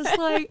 I was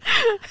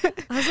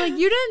like,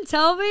 you didn't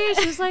tell me.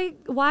 She was like,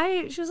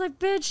 why? She was like,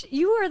 bitch,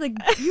 you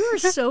are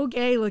so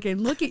gay looking.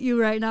 Look at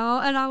you right now.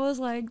 And I was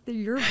like,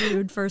 you're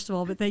rude, first of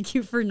all, but thank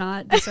you for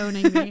not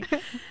disowning me.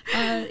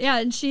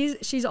 And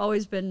she's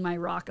always been my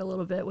rock a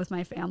little bit with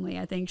my family.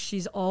 I think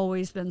she's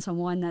always been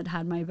someone that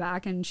had my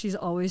back, and she's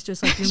always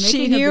just like, you're making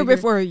she knew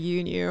before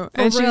you knew,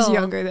 and she's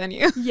younger than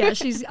you. Yeah,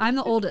 I'm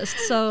the oldest,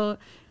 so.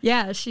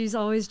 Yeah, she's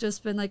always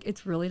just been like,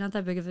 it's really not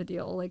that big of a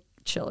deal. Like,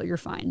 chill, you're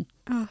fine.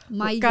 Oh,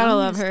 gotta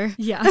love her.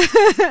 Yeah.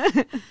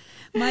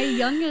 My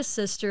youngest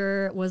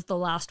sister was the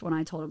last one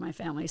I told of my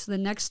family. So the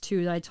next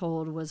two that I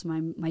told was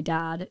my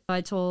dad.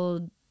 I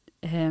told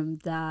him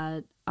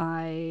that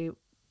I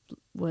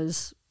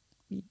was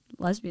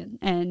lesbian,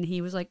 and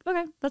he was like,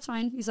 okay, that's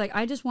fine. He's like,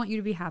 I just want you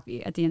to be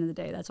happy at the end of the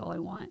day. That's all I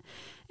want.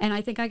 And I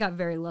think I got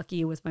very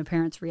lucky with my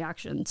parents'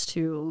 reactions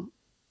to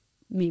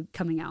me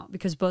coming out,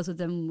 because both of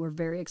them were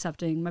very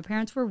accepting. My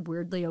parents were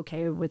weirdly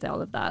okay with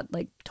all of that,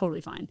 like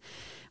totally fine,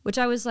 which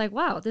I was like,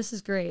 wow, this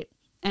is great.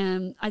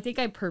 And I think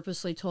I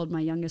purposely told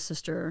my youngest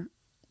sister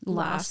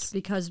last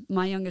because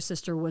my youngest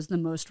sister was the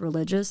most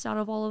religious out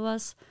of all of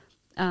us.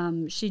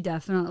 She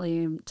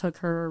definitely took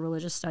her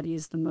religious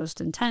studies the most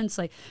intense.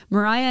 Like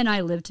Mariah and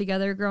I lived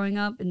together growing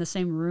up in the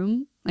same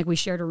room. Like we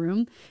shared a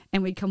room,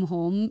 and we'd come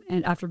home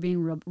and after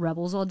being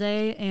rebels all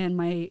day, and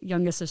my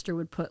youngest sister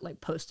would put like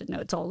Post-it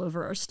notes all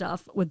over our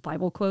stuff with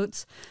Bible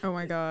quotes. Oh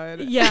my God.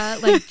 Yeah.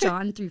 Like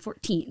John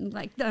 3:14,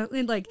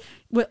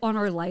 on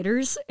our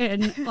lighters,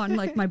 and on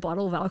like my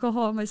bottle of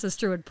alcohol, my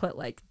sister would put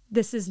like,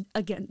 this is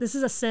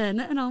a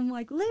sin. And I'm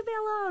like, leave me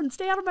alone,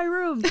 stay out of my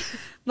room.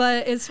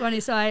 But it's funny.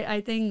 So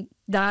I think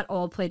that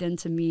all played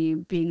into me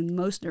being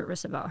most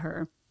nervous about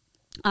her.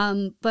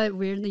 But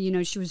weirdly, you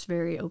know, she was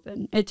very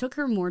open. It took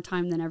her more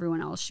time than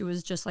everyone else. She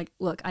was just like,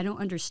 look, I don't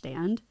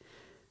understand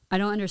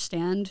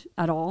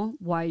at all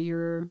why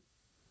you're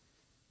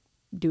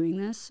doing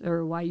this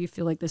or why you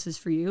feel like this is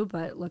for you.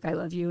 But look, I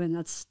love you, and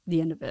that's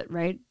the end of it,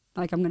 right?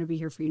 Like, I'm going to be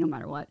here for you no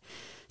matter what.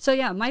 So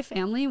yeah, my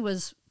family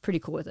was pretty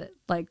cool with it.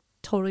 Like,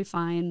 totally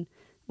fine,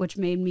 which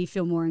made me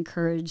feel more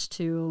encouraged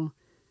to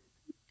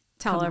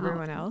tell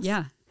everyone else.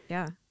 Yeah.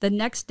 Yeah. The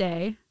next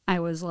day, I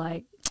was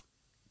like,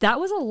 that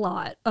was a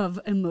lot of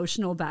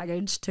emotional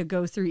baggage to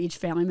go through each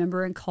family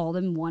member and call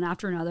them one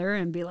after another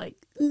and be like,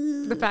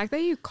 ugh. The fact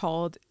that you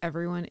called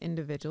everyone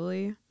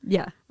individually.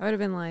 Yeah. I would have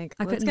been like,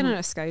 let's get on a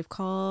Skype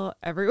call,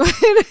 everyone.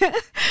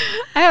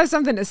 I have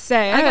something to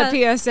say. I have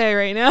a PSA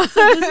right now.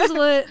 So this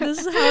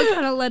is how it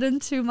kind of led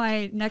into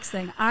my next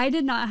thing. I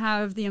did not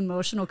have the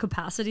emotional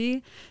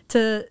capacity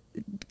to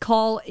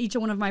call each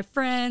one of my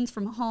friends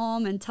from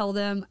home and tell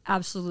them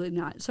absolutely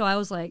not. So I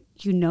was like,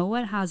 you know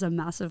what has a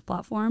massive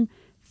platform?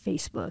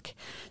 Facebook.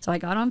 So I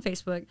got on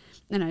Facebook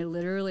and I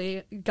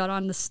literally got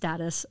on the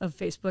status of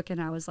Facebook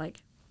and I was like,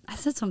 I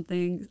said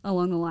something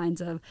along the lines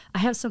of, I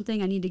have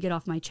something I need to get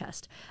off my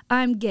chest.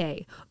 I'm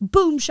gay.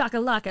 Boom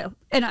shakalaka.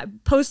 And I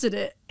posted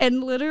it.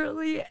 And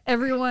literally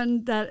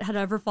everyone that had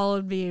ever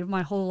followed me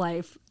my whole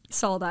life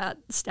saw that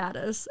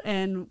status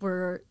and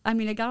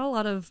it got a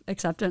lot of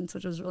acceptance,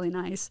 which was really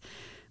nice.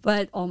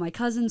 But all my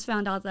cousins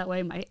found out that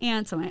way, my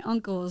aunts and my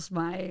uncles,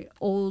 my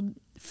old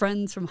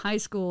friends from high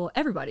school,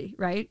 everybody,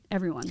 right?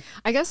 Everyone.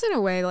 I guess in a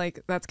way,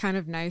 like, that's kind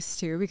of nice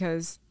too,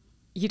 because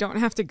you don't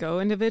have to go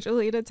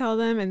individually to tell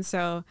them. And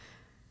so,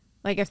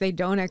 like, if they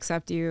don't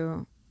accept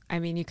you, I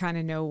mean, you kind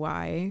of know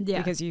why,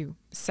 because you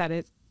said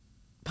it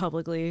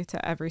publicly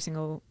to every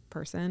single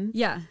person.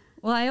 Yeah.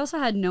 Well, I also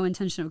had no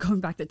intention of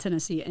going back to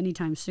Tennessee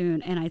anytime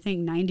soon. And I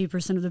think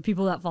 90% of the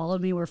people that followed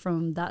me were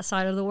from that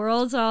side of the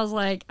world. So I was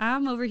like,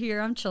 I'm over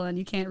here. I'm chilling.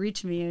 You can't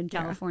reach me in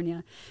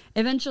California.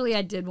 Eventually,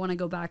 I did want to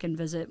go back and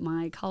visit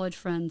my college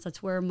friends.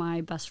 That's where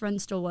my best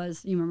friend still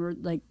was. You remember,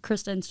 like,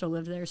 Kirstie still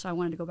lived there. So I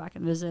wanted to go back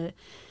and visit.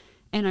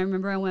 And I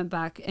remember I went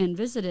back and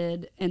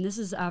visited. And this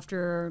is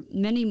after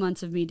many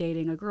months of me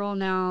dating a girl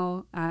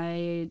now.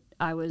 I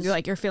was...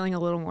 You're feeling a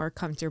little more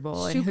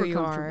comfortable in who you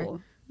are.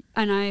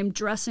 And I'm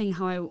dressing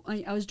how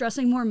I was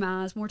dressing more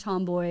more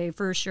tomboy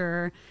for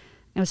sure.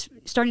 I was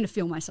starting to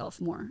feel myself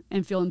more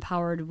and feel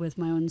empowered with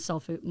my own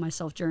self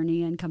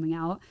journey and coming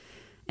out.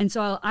 And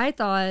so I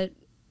thought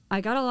I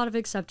got a lot of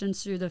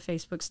acceptance through the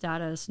Facebook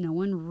status. No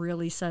one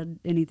really said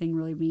anything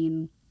really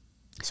mean.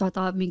 So I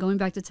thought me going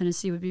back to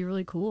Tennessee would be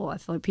really cool. I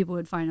feel like people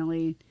would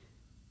finally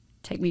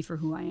take me for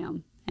who I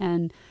am.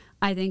 And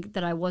I think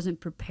that I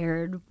wasn't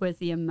prepared with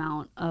the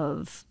amount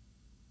of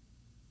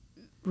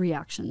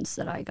reactions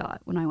that I got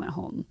when I went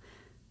home.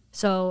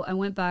 So I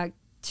went back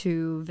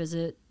to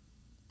visit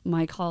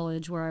my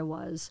college where I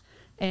was,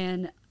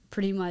 and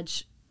pretty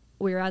much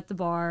we were at the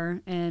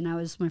bar, and I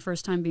was my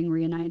first time being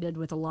reunited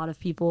with a lot of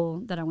people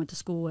that I went to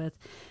school with,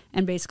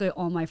 and basically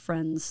all my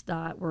friends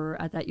that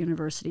were at that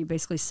university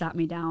basically sat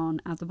me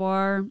down at the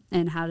bar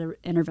and had an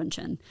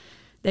intervention.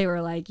 They were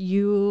like,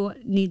 you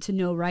need to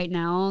know right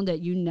now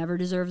that you never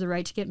deserve the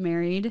right to get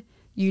married.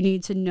 You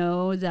need to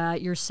know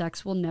that your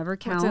sex will never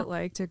count. What's it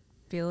like to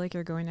feel like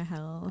you're going to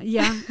hell?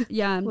 Yeah.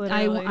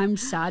 I'm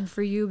sad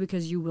for you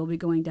because you will be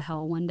going to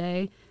hell one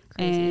day.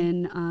 Crazy.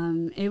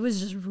 And it was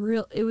just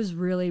it was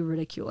really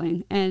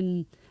ridiculing.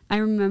 And I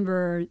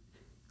remember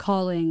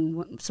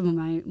calling some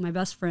of my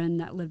best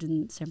friend that lived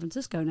in San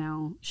Francisco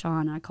now,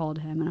 Sean. I called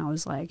him and I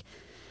was like,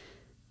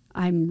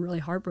 I'm really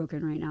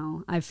heartbroken right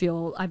now.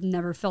 I've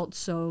never felt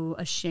so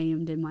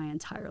ashamed in my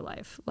entire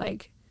life.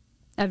 Like,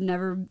 I've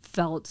never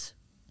felt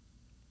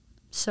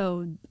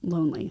so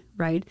lonely,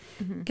 right?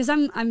 Because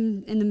I'm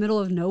in the middle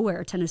of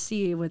nowhere,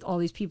 Tennessee, with all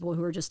these people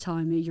who are just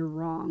telling me you're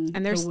wrong.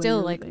 And there's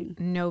still like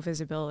no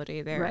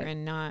visibility there, right?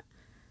 And not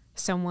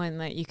someone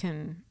that you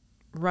can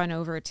run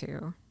over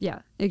to.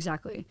 Yeah,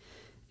 exactly.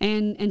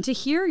 And to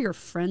hear your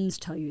friends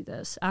tell you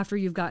this after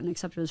you've gotten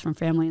acceptance from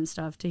family and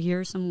stuff, to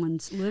hear someone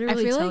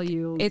literally tell like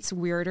you, it's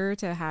weirder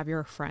to have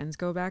your friends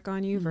go back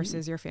on you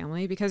versus your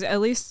family, because at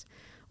least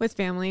with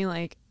family,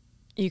 like,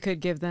 you could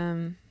give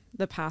them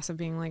the pass of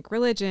being like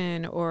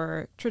religion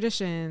or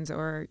traditions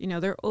or, you know,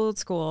 they're old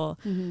school,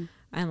 and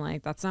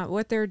like that's not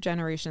what their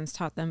generations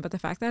taught them. But the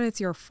fact that it's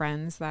your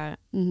friends that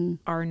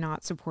are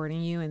not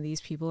supporting you, and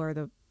these people are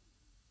the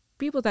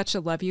people that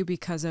should love you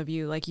because of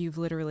you, like, you've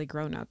literally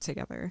grown up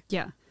together.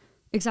 Yeah,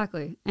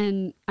 exactly.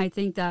 And I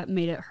think that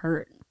made it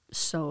hurt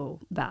so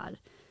bad.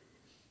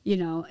 You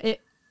know,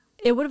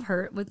 it would have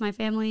hurt with my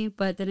family,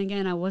 but then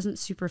again, I wasn't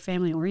super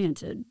family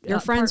oriented. Your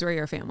friends were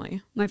your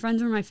family. My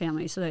friends were my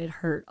family, so it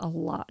hurt a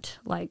lot,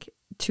 like,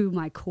 to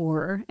my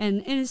core.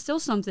 And it's still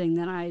something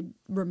that I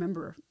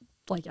remember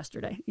like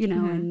yesterday, you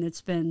know, and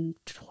it's been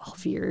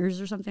 12 years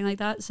or something like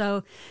that.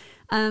 So,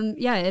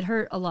 yeah, it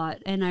hurt a lot.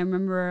 And I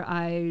remember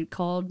I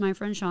called my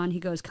friend Sean. He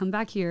goes, come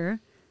back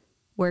here.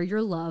 where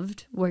you're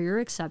loved, where you're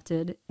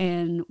accepted,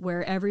 and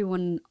where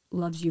everyone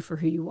loves you for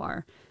who you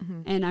are.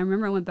 And I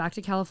remember I went back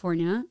to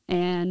California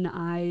and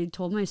I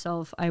told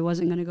myself I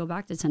wasn't going to go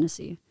back to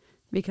Tennessee,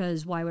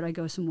 because why would I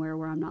go somewhere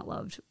where I'm not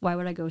loved? Why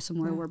would I go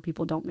somewhere where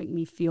people don't make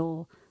me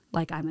feel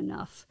like I'm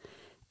enough?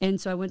 And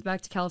so I went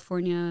back to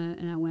California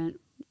and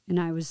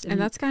I was...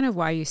 And that's kind of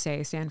why you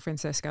say San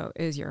Francisco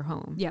is your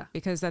home. Yeah.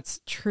 Because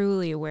that's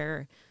truly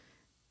where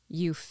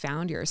you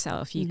found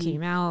yourself. You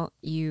came out,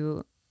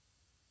 you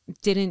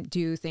didn't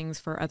do things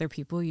for other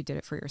people, you did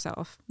it for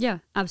yourself. Yeah,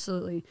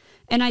 absolutely.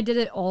 And I did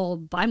it all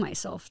by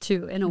myself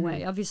too, in a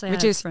way. Obviously, I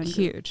which had a is friend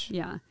huge. group.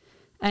 Yeah.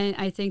 And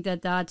I think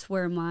that that's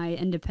where my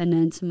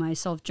independence and my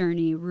self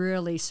journey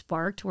really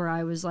sparked, where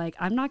I was like,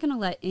 I'm not going to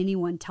let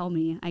anyone tell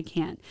me I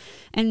can't.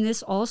 And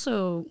this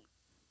also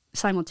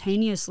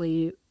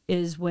simultaneously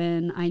is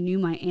when I knew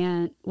my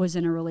aunt was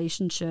in a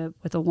relationship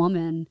with a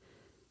woman,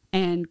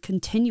 and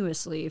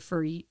continuously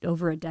for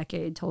over a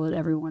decade told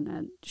everyone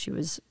that she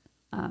was,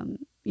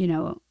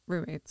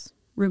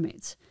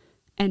 roommates.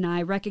 And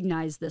I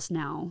recognize this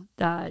now,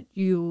 that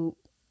you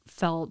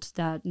felt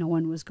that no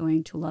one was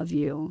going to love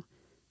you.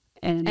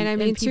 And I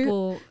mean,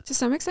 people, to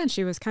some extent,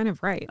 she was kind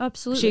of right.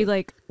 Absolutely. She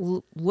like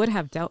would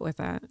have dealt with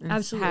that and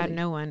Absolutely. had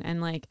no one. And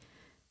like,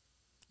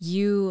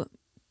 you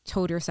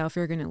told yourself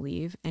you're going to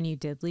leave, and you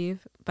did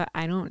leave. But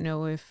I don't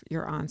know if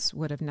your aunts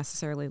would have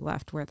necessarily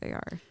left where they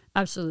are.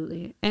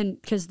 Absolutely.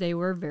 And because they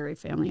were very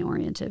family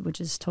oriented,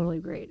 which is totally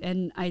great.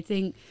 And I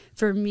think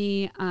for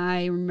me,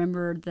 I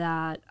remember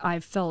that I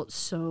felt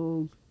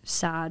so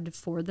sad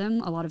for them,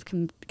 a lot of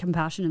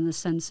compassion in the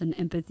sense, and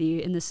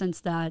empathy in the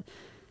sense that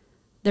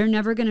they're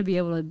never going to be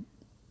able to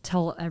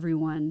tell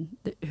everyone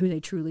who they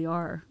truly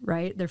are,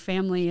 right? Their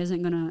family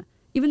isn't going to,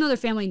 even though their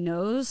family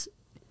knows,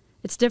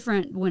 it's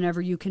different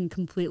whenever you can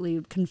completely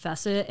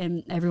confess it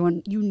and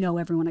everyone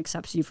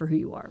accepts you for who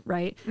you are,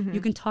 right?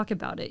 You can talk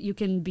about it. You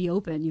can be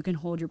open. You can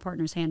hold your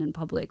partner's hand in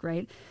public,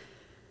 right?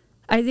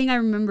 I think I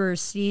remember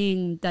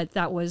seeing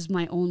that was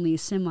my only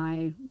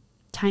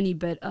tiny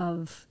bit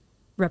of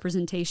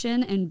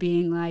representation, and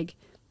being like,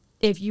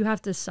 if you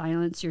have to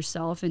silence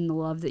yourself in the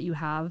love that you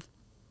have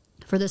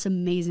for this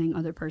amazing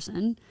other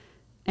person,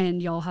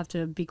 and y'all have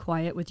to be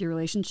quiet with your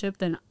relationship,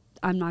 then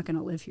I'm not going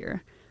to live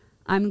here.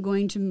 I'm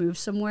going to move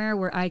somewhere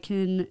where I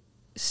can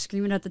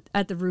scream it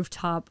at the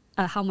rooftop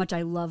how much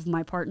I love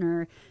my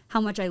partner, how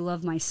much I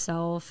love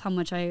myself, how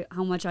much I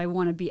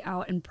want to be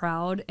out and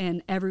proud,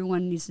 and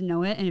everyone needs to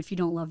know it. And if you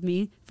don't love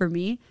me for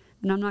me,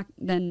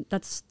 then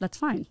that's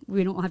fine.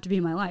 We don't have to be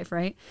in my life,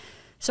 right?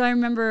 So I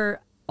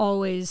remember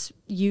always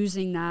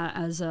using that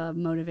as a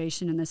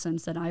motivation, in the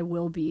sense that I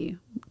will be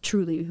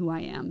truly who I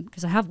am,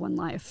 because I have one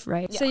life,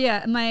 right? Yeah. So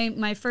yeah,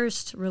 my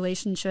first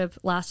relationship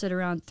lasted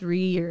around 3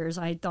 years.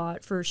 I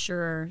thought for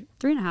sure,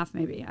 3.5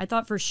 maybe. I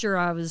thought for sure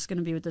I was going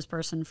to be with this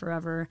person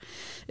forever.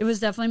 It was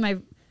definitely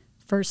my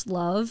first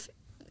love.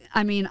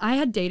 I mean, I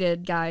had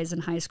dated guys in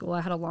high school. I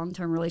had a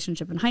long-term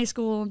relationship in high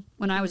school.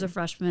 When I was a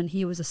freshman,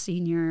 he was a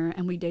senior,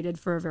 and we dated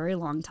for a very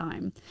long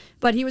time.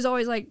 But he was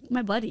always like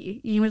my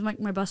buddy. He was like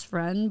my best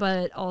friend,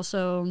 but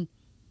also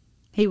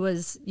he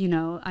was,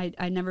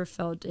 I never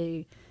felt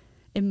a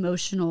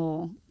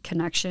emotional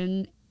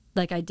connection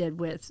like I did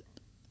with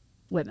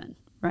women,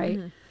 right?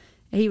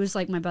 He was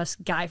like my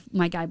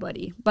guy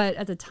buddy. But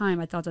at the time,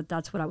 I thought that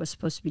that's what I was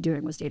supposed to be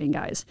doing, was dating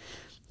guys.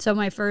 So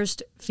my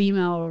first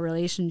female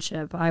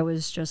relationship, I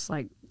was just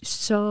like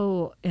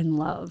so in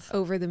love.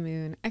 Over the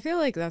moon. I feel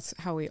like that's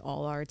how we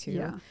all are too.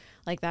 Yeah.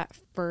 Like that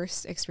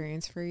first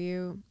experience for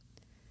you,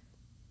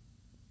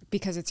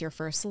 because it's your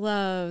first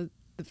love,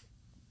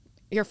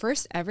 your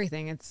first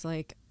everything. It's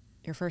like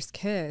your first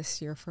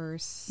kiss, your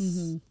first,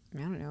 I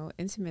don't know,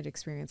 intimate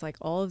experience, like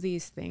all of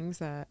these things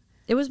that.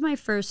 It was my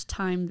first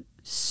time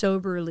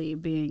soberly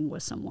being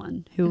with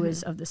someone who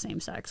is of the same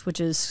sex,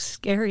 which is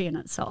scary in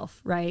itself,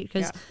 right?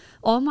 Because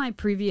all my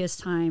previous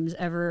times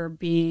ever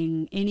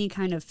being any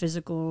kind of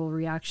physical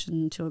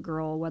reaction to a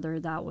girl,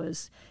 whether that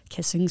was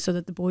kissing so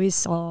that the boys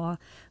saw,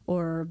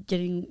 or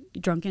getting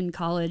drunk in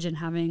college and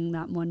having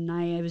that one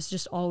night, it was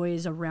just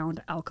always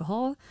around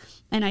alcohol.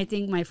 And I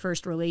think my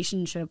first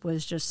relationship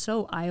was just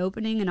so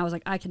eye-opening, and I was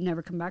like, I can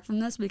never come back from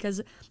this, because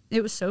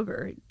it was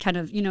sober, kind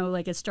of,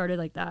 like it started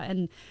like that.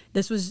 And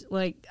this was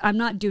like, I'm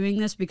not doing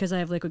this because I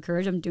have liquid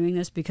courage. I'm doing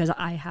this because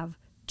I have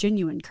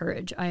genuine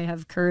courage. I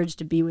have courage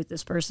to be with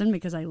this person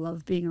because I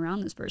love being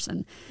around this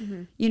person.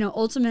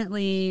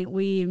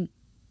 Ultimately,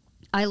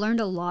 I learned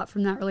a lot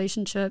from that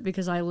relationship,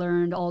 because I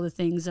learned all the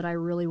things that I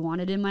really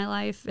wanted in my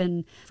life.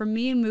 And for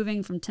me,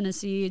 moving from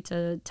Tennessee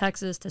to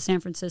Texas to San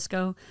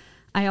Francisco,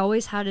 I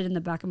always had it in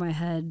the back of my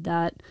head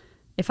that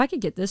if I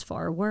could get this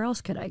far, where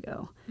else could I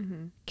go?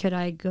 Could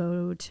I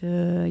go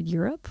to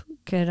Europe?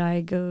 Could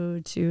I go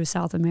to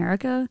South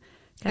America?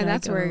 And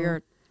that's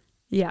where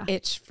your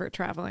itch for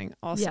traveling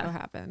also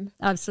happened.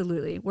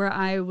 Absolutely. Where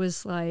I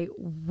was like,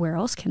 where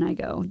else can I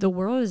go? The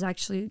world is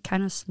actually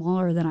kind of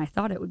smaller than I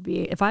thought it would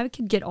be. If I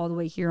could get all the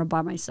way here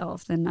by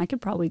myself, then I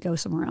could probably go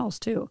somewhere else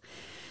too.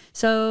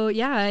 So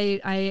yeah,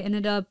 I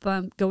ended up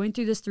going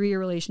through this 3-year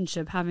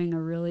relationship, having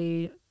a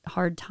really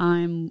hard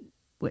time.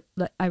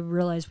 I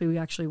realized we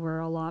actually were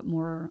a lot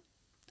more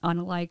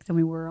unalike than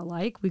we were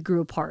alike. We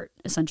grew apart,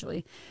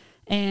 essentially.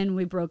 And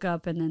we broke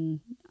up, and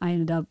then I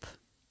ended up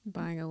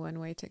buying a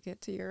one-way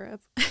ticket to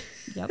Europe.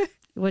 Yep.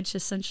 Which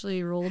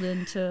essentially rolled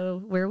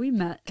into where we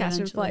met. Cash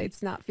and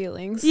flights, not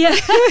feelings. Yeah.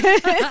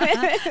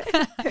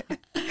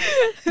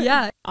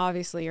 Yeah.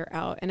 Obviously you're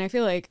out. And I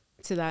feel like,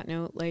 to that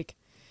note, like,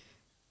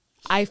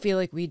 I feel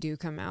like we do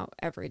come out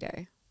every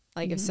day.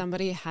 Like, if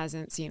somebody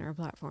hasn't seen our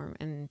platform,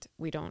 and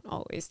we don't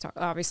always talk,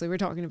 obviously we're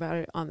talking about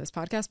it on this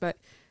podcast, but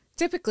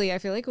typically I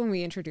feel like when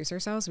we introduce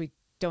ourselves, we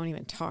don't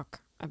even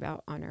talk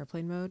about on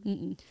airplane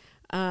mode.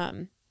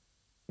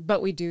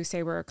 But we do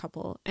say we're a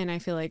couple. And I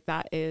feel like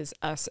that is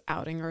us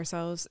outing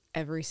ourselves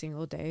every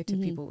single day to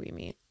people we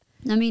meet.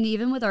 I mean,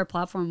 even with our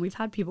platform, we've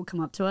had people come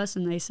up to us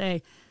and they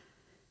say,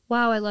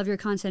 wow, I love your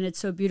content. It's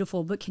so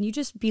beautiful. But can you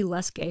just be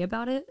less gay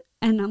about it?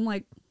 And I'm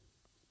like,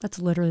 that's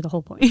literally the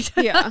whole point.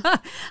 Yeah.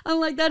 I'm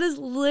like, that is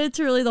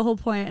literally the whole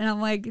point. And I'm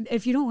like,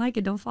 if you don't like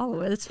it, don't follow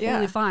it. It's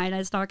totally fine.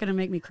 It's not going to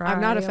make me cry. I'm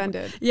not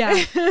offended. Yeah.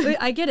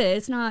 I get it.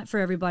 It's not for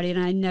everybody.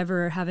 And I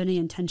never have any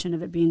intention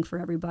of it being for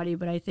everybody.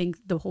 But I think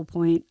the whole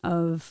point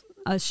of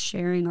us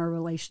sharing our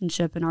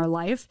relationship and our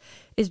life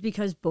is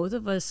because both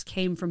of us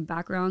came from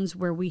backgrounds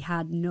where we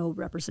had no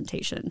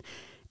representation.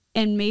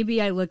 And maybe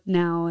I look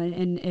now,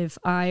 and if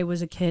I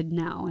was a kid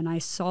now and I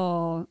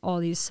saw all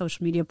these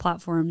social media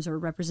platforms or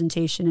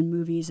representation in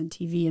movies and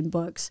TV and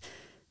books,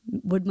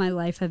 would my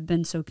life have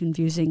been so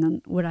confusing?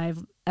 And would I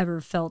have ever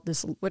felt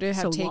this? Would it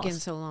have taken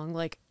lost? so long?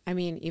 Like, I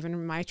mean,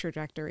 even my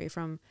trajectory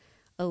from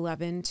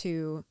 11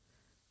 to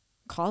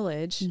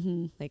college,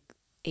 like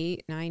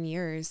 8-9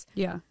 years.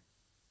 Yeah.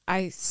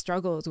 I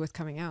struggled with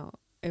coming out.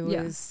 It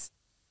was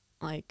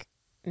like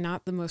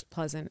not the most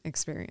pleasant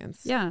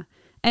experience. Yeah.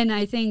 And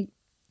I think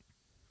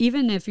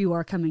even if you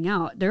are coming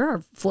out, there are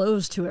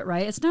flows to it,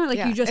 right? It's not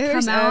like you just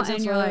come out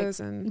and you're like,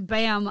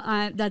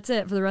 bam, that's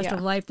it for the rest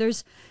of life.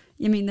 There's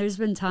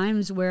been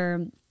times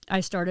where I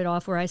started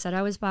off where I said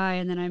I was bi,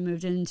 and then I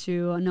moved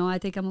into, no, I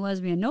think I'm a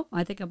lesbian. Nope,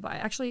 I think I'm bi.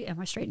 Actually,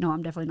 am I straight? No,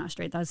 I'm definitely not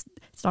straight. It's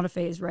not a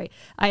phase, right?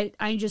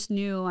 I just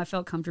knew I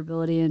felt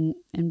comfortability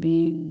in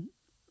being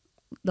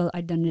the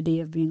identity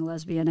of being a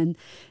lesbian. And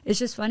it's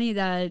just funny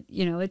that,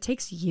 it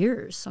takes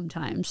years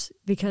sometimes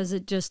because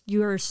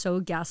you are so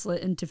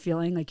gaslit into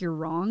feeling like you're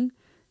wrong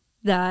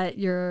that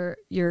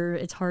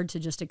it's hard to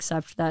just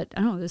accept that,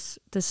 I don't know,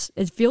 this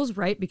it feels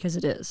right because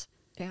it is.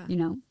 Yeah.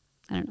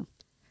 I don't know.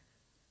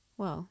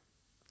 Well,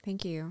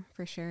 thank you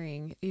for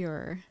sharing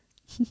your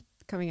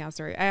coming out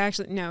story.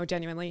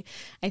 Genuinely,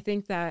 I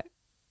think that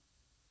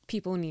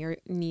people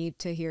need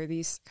to hear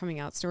these coming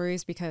out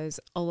stories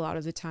because a lot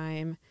of the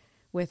time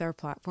with our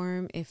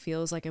platform, it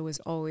feels like it was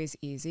always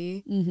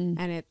easy.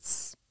 And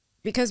it's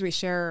because we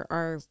share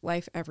our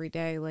life every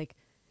day, like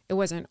it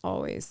wasn't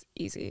always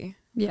easy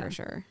for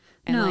sure.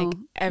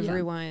 And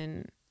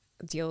everyone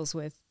deals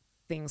with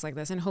things like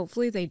this, and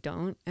hopefully they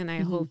don't. And I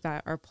hope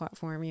that our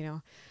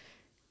platform,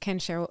 can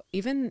share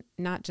even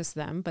not just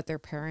them, but their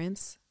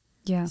parents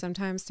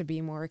sometimes to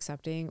be more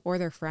accepting, or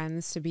their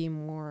friends to be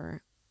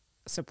more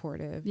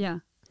supportive.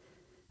 Yeah.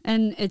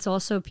 And it's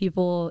also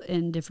people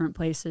in different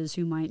places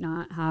who might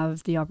not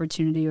have the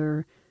opportunity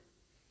or,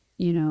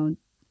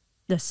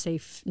 the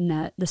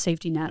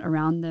safety net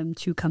around them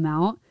to come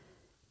out.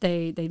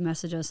 They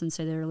message us and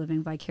say they're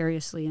living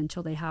vicariously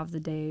until they have the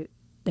day,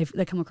 they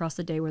come across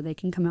the day where they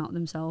can come out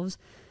themselves.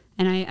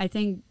 And I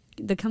think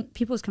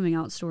people's coming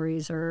out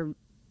stories are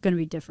going to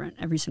be different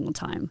every single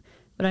time.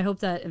 But I hope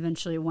that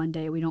eventually one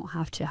day we don't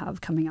have to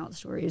have coming out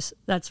stories.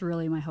 That's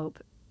really my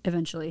hope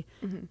eventually,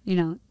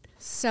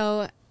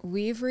 So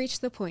we've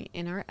reached the point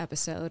in our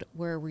episode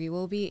where we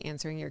will be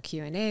answering your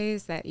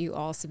Q&As that you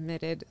all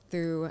submitted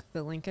through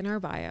the link in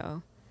our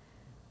bio.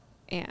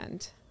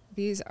 And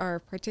these are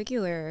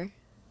particular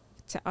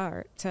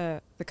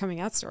to the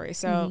coming out story.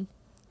 So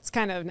it's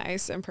kind of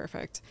nice and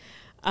perfect.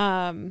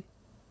 When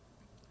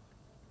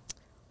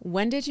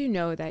did you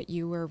know that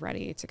you were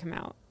ready to come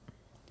out?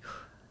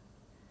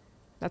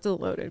 That's a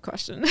loaded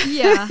question.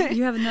 Yeah,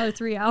 you have another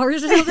 3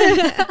 hours or something.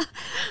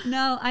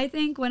 No, I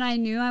think when I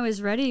knew I was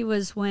ready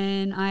was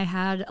when I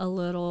had a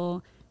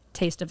little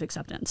taste of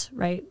acceptance,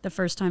 right? The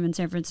first time in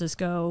San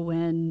Francisco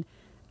when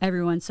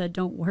everyone said,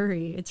 don't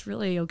worry, it's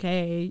really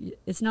okay.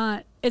 It's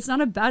not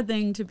a bad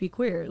thing to be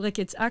queer. Like,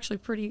 it's actually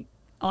pretty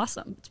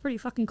awesome. It's pretty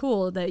fucking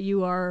cool that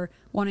you are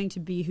wanting to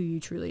be who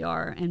you truly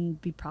are and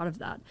be proud of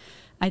that.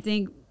 I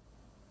think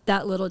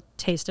that little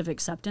taste of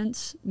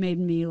acceptance made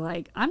me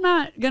like, I'm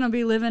not going to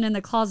be living in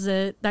the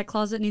closet. That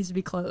closet needs to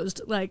be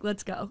closed. Like,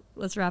 let's go.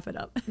 Let's wrap it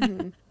up.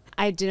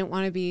 I didn't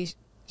want to be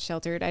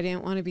sheltered. I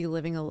didn't want to be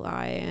living a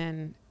lie.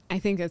 And I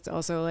think it's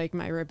also like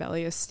my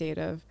rebellious state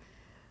of,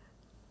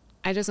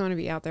 I just want to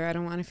be out there. I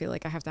don't want to feel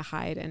like I have to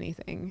hide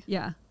anything.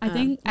 Yeah. I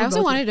think I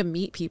also wanted to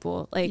meet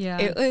people. Like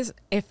it was,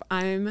 if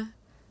I'm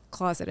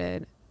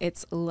closeted,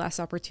 it's less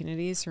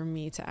opportunities for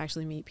me to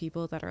actually meet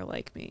people that are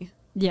like me.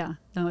 Yeah,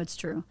 no, it's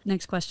true.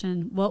 Next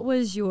question. What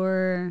was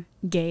your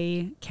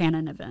gay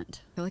canon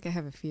event? I feel like I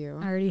have a few.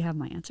 I already have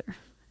my answer.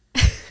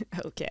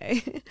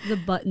 Okay. The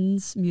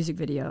Buttons music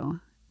video,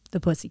 the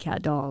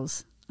Pussycat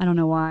Dolls. I don't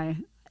know why.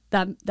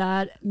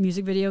 That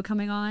music video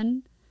coming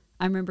on,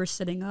 I remember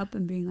sitting up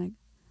and being like,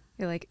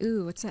 you're like,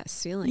 ooh, what's that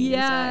ceiling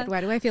Yeah. inside?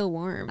 Why do I feel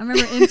warm? I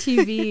remember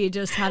MTV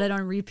just had it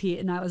on repeat,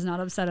 and I was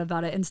not upset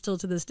about it. And still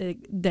to this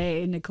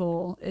day,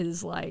 Nicole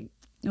is like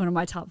one of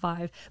my top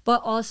 5.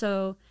 But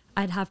also,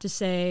 I'd have to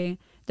say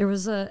there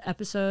was a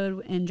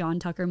episode in John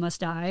Tucker Must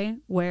Die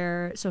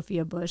where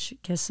Sophia Bush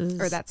kisses,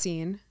 or that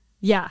scene.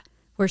 Yeah,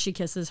 where she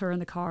kisses her in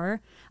the car.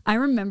 I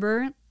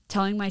remember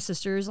telling my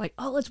sisters like,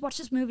 "Oh, let's watch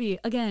this movie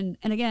again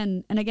and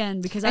again and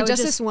again," because I would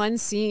just this one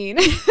scene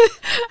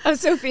of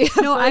Sophia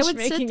no, Bush I would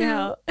making sit through.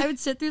 out. I would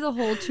sit through the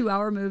whole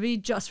 2-hour movie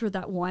just for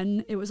that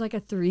one. It was like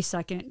a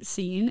 3-second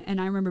scene, and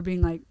I remember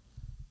being like,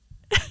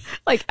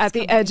 like at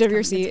the edge of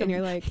your seat, and coming.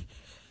 you're like,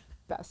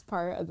 best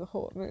part of the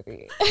whole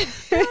movie.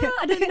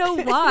 I didn't know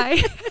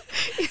why.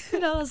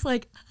 And I was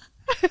like,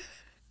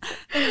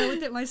 and I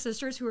looked at my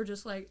sisters who were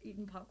just like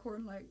eating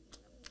popcorn, like,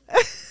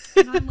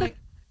 and I'm like,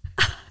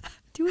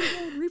 do it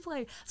again,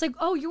 replay. It's like,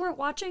 oh, you weren't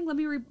watching? Let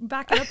me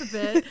back it up a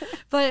bit.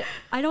 But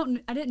I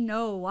didn't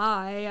know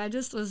why. I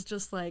just was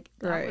just like,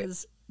 that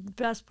was the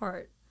best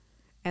part.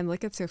 And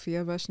look at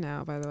Sophia Bush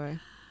now, by the way.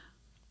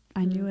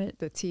 I knew it.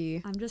 The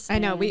tea. I'm just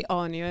saying. I know, we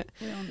all knew it.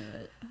 We all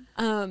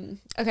knew it.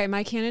 Okay,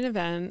 my canon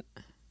event,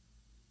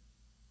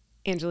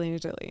 Angelina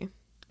Jolie.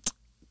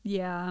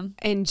 Yeah.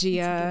 And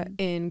Gia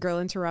in Girl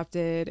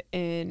Interrupted,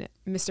 in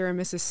Mr. and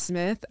Mrs.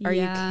 Smith. Are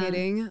you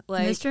kidding?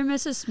 Like Mr. and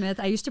Mrs. Smith,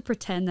 I used to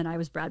pretend that I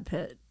was Brad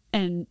Pitt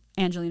and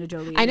Angelina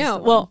Jolie. I know.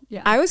 Well,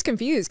 yeah. I was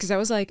confused because I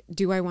was like,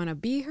 do I want to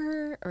be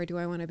her or do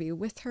I want to be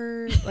with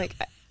her? Like,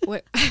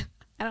 what? I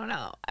don't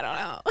know.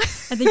 I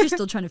think you're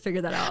still trying to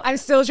figure that out. I'm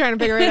still trying to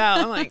figure it out.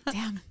 I'm like,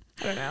 damn.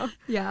 I don't know.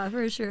 Yeah,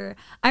 for sure.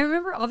 I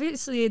remember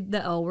obviously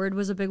the L word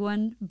was a big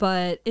one,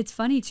 but it's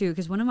funny too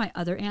because one of my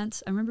other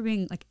aunts, I remember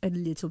being like a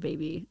little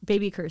baby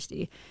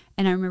Kirstie,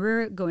 and I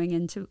remember going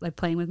into like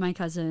playing with my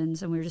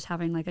cousins, and we were just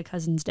having like a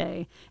cousin's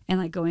day, and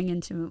like going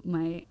into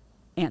my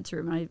aunt's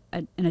room,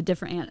 and a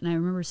different aunt, and I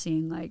remember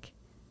seeing like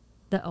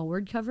the L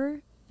word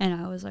cover. And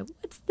I was like,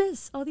 what's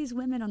this? All these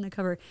women on the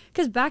cover.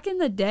 Because back in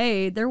the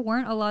day, there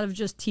weren't a lot of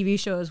just TV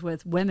shows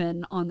with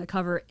women on the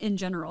cover in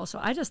general. So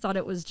I just thought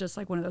it was just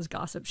like one of those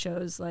gossip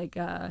shows. Like,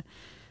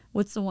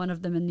 what's the one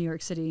of them in New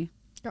York City?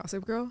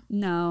 Gossip Girl?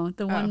 No,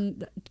 the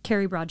one,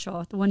 Carrie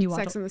Bradshaw, the one you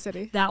watched. Sex in the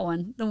City? That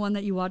one. The one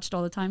that you watched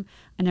all the time.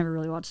 I never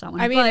really watched that one.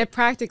 I mean, it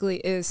practically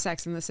is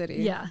Sex in the City.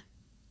 Yeah.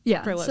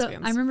 Yeah. For so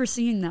lesbians. I remember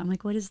seeing that. I'm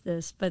like, what is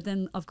this? But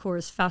then, of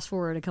course, fast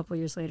forward a couple of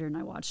years later and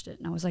I watched it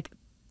and I was like,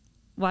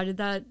 why did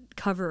that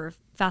cover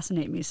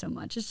fascinate me so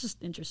much? It's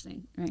just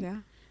interesting, right? Yeah.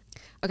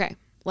 Okay,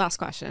 last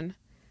question.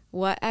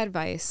 What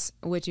advice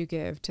would you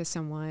give to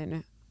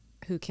someone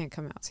who can't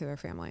come out to their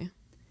family?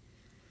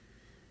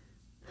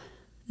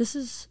 This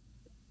is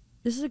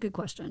a good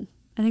question.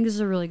 I think this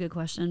is a really good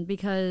question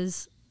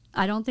because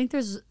I don't think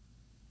there's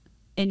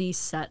any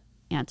set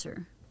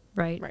answer,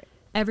 right? Right.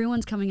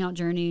 Everyone's coming out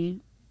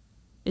journey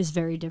is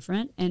very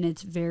different, and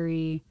it's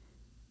very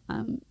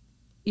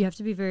you have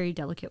to be very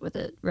delicate with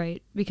it,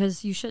 right?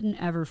 Because you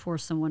shouldn't ever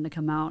force someone to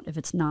come out if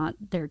it's not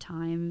their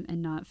time and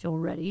not feel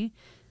ready.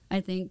 I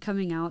think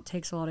coming out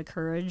takes a lot of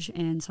courage,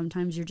 and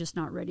sometimes you're just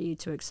not ready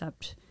to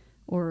accept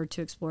or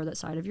to explore that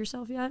side of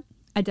yourself yet.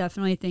 I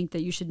definitely think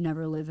that you should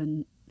never live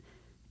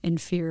in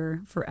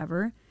fear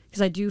forever,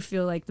 because I do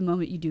feel like the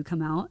moment you do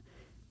come out,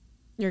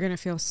 you're going to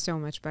feel so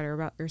much better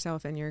about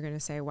yourself, and you're going to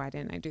say, why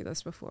didn't I do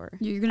this before?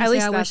 You're going to say,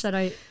 I wish that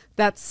I...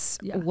 That's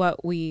what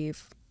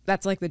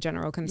that's like the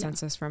general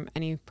consensus from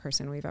any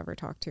person we've ever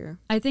talked to.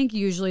 I think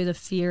usually the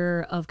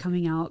fear of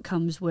coming out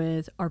comes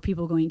with, are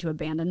people going to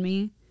abandon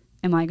me?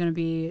 Am I going to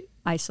be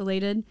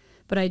isolated?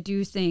 But I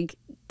do think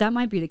that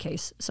might be the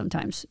case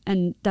sometimes.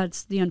 And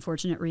that's the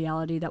unfortunate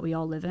reality that we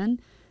all live in.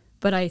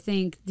 But I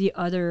think the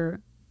other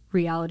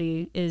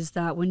reality is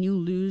that when you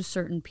lose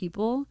certain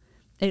people,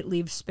 it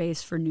leaves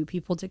space for new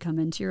people to come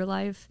into your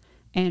life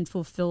and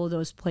fulfill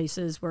those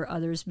places where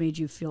others made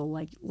you feel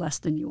like less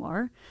than you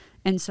are.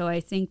 And so I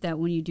think that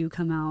when you do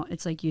come out,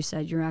 it's like you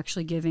said, you're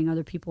actually giving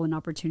other people an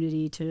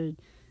opportunity to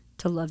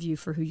love you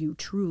for who you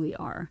truly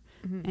are.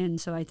 Mm-hmm.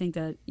 And so I think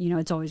that,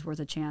 it's always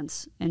worth a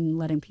chance and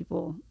letting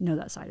people know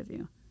that side of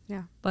you.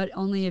 Yeah. But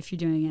only if you're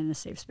doing it in a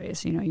safe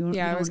space, I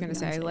was going to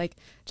say, like,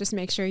 just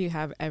make sure you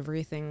have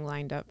everything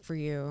lined up for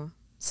you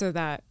so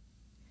that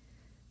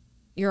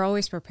you're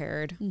always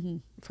prepared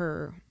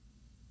for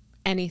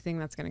anything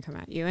that's going to come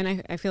at you.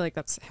 And I feel like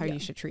that's how you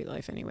should treat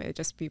life anyway.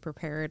 Just be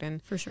prepared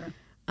and for sure.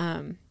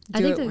 Do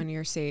it when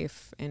you're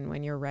safe and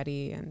when you're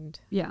ready. And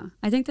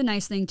I think the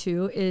nice thing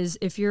too is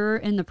if you're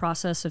in the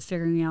process of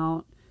figuring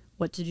out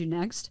what to do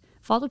next,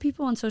 follow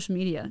people on social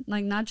media,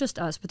 like not just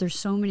us, but there's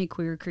so many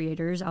queer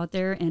creators out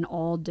there in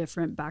all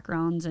different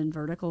backgrounds and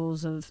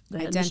verticals of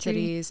the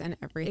identities industry. And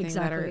everything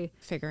that are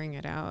figuring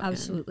it out.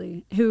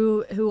 Absolutely.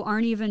 Who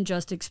aren't even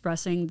just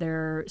expressing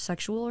their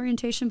sexual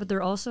orientation, but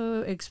they're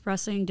also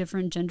expressing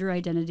different gender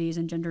identities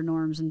and gender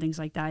norms and things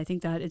like that. I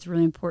think that it's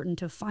really important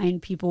to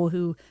find people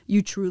who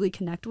you truly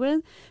connect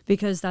with,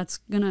 because that's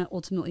going to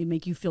ultimately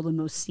make you feel the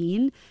most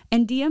seen,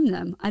 and DM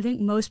them. I think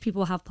most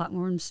people have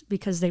platforms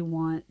because they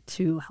want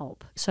to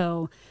help.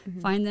 So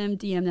find them,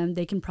 DM them.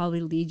 They can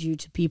probably lead you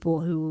to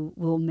people who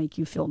will make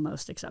you feel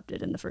most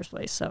accepted in the first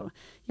place. So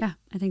yeah,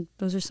 I think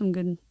those are some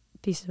good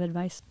pieces of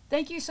advice.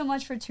 Thank you so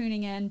much for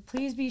tuning in.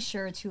 Please be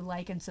sure to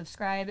like and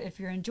subscribe if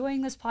you're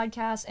enjoying this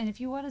podcast. And if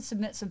you want to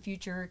submit some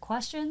future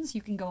questions,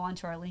 you can go on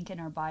to our link in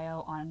our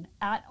bio on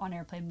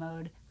airplane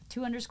mode with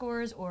 2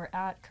 underscores, or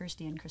at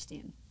Kirstie and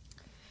Christine.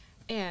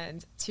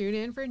 And tune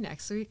in for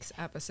next week's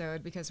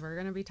episode, because we're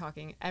going to be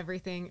talking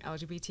everything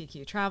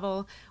LGBTQ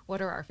travel.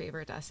 What are our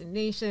favorite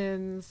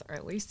destinations,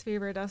 our least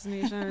favorite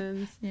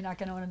destinations? You're not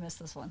going to want to miss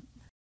this one.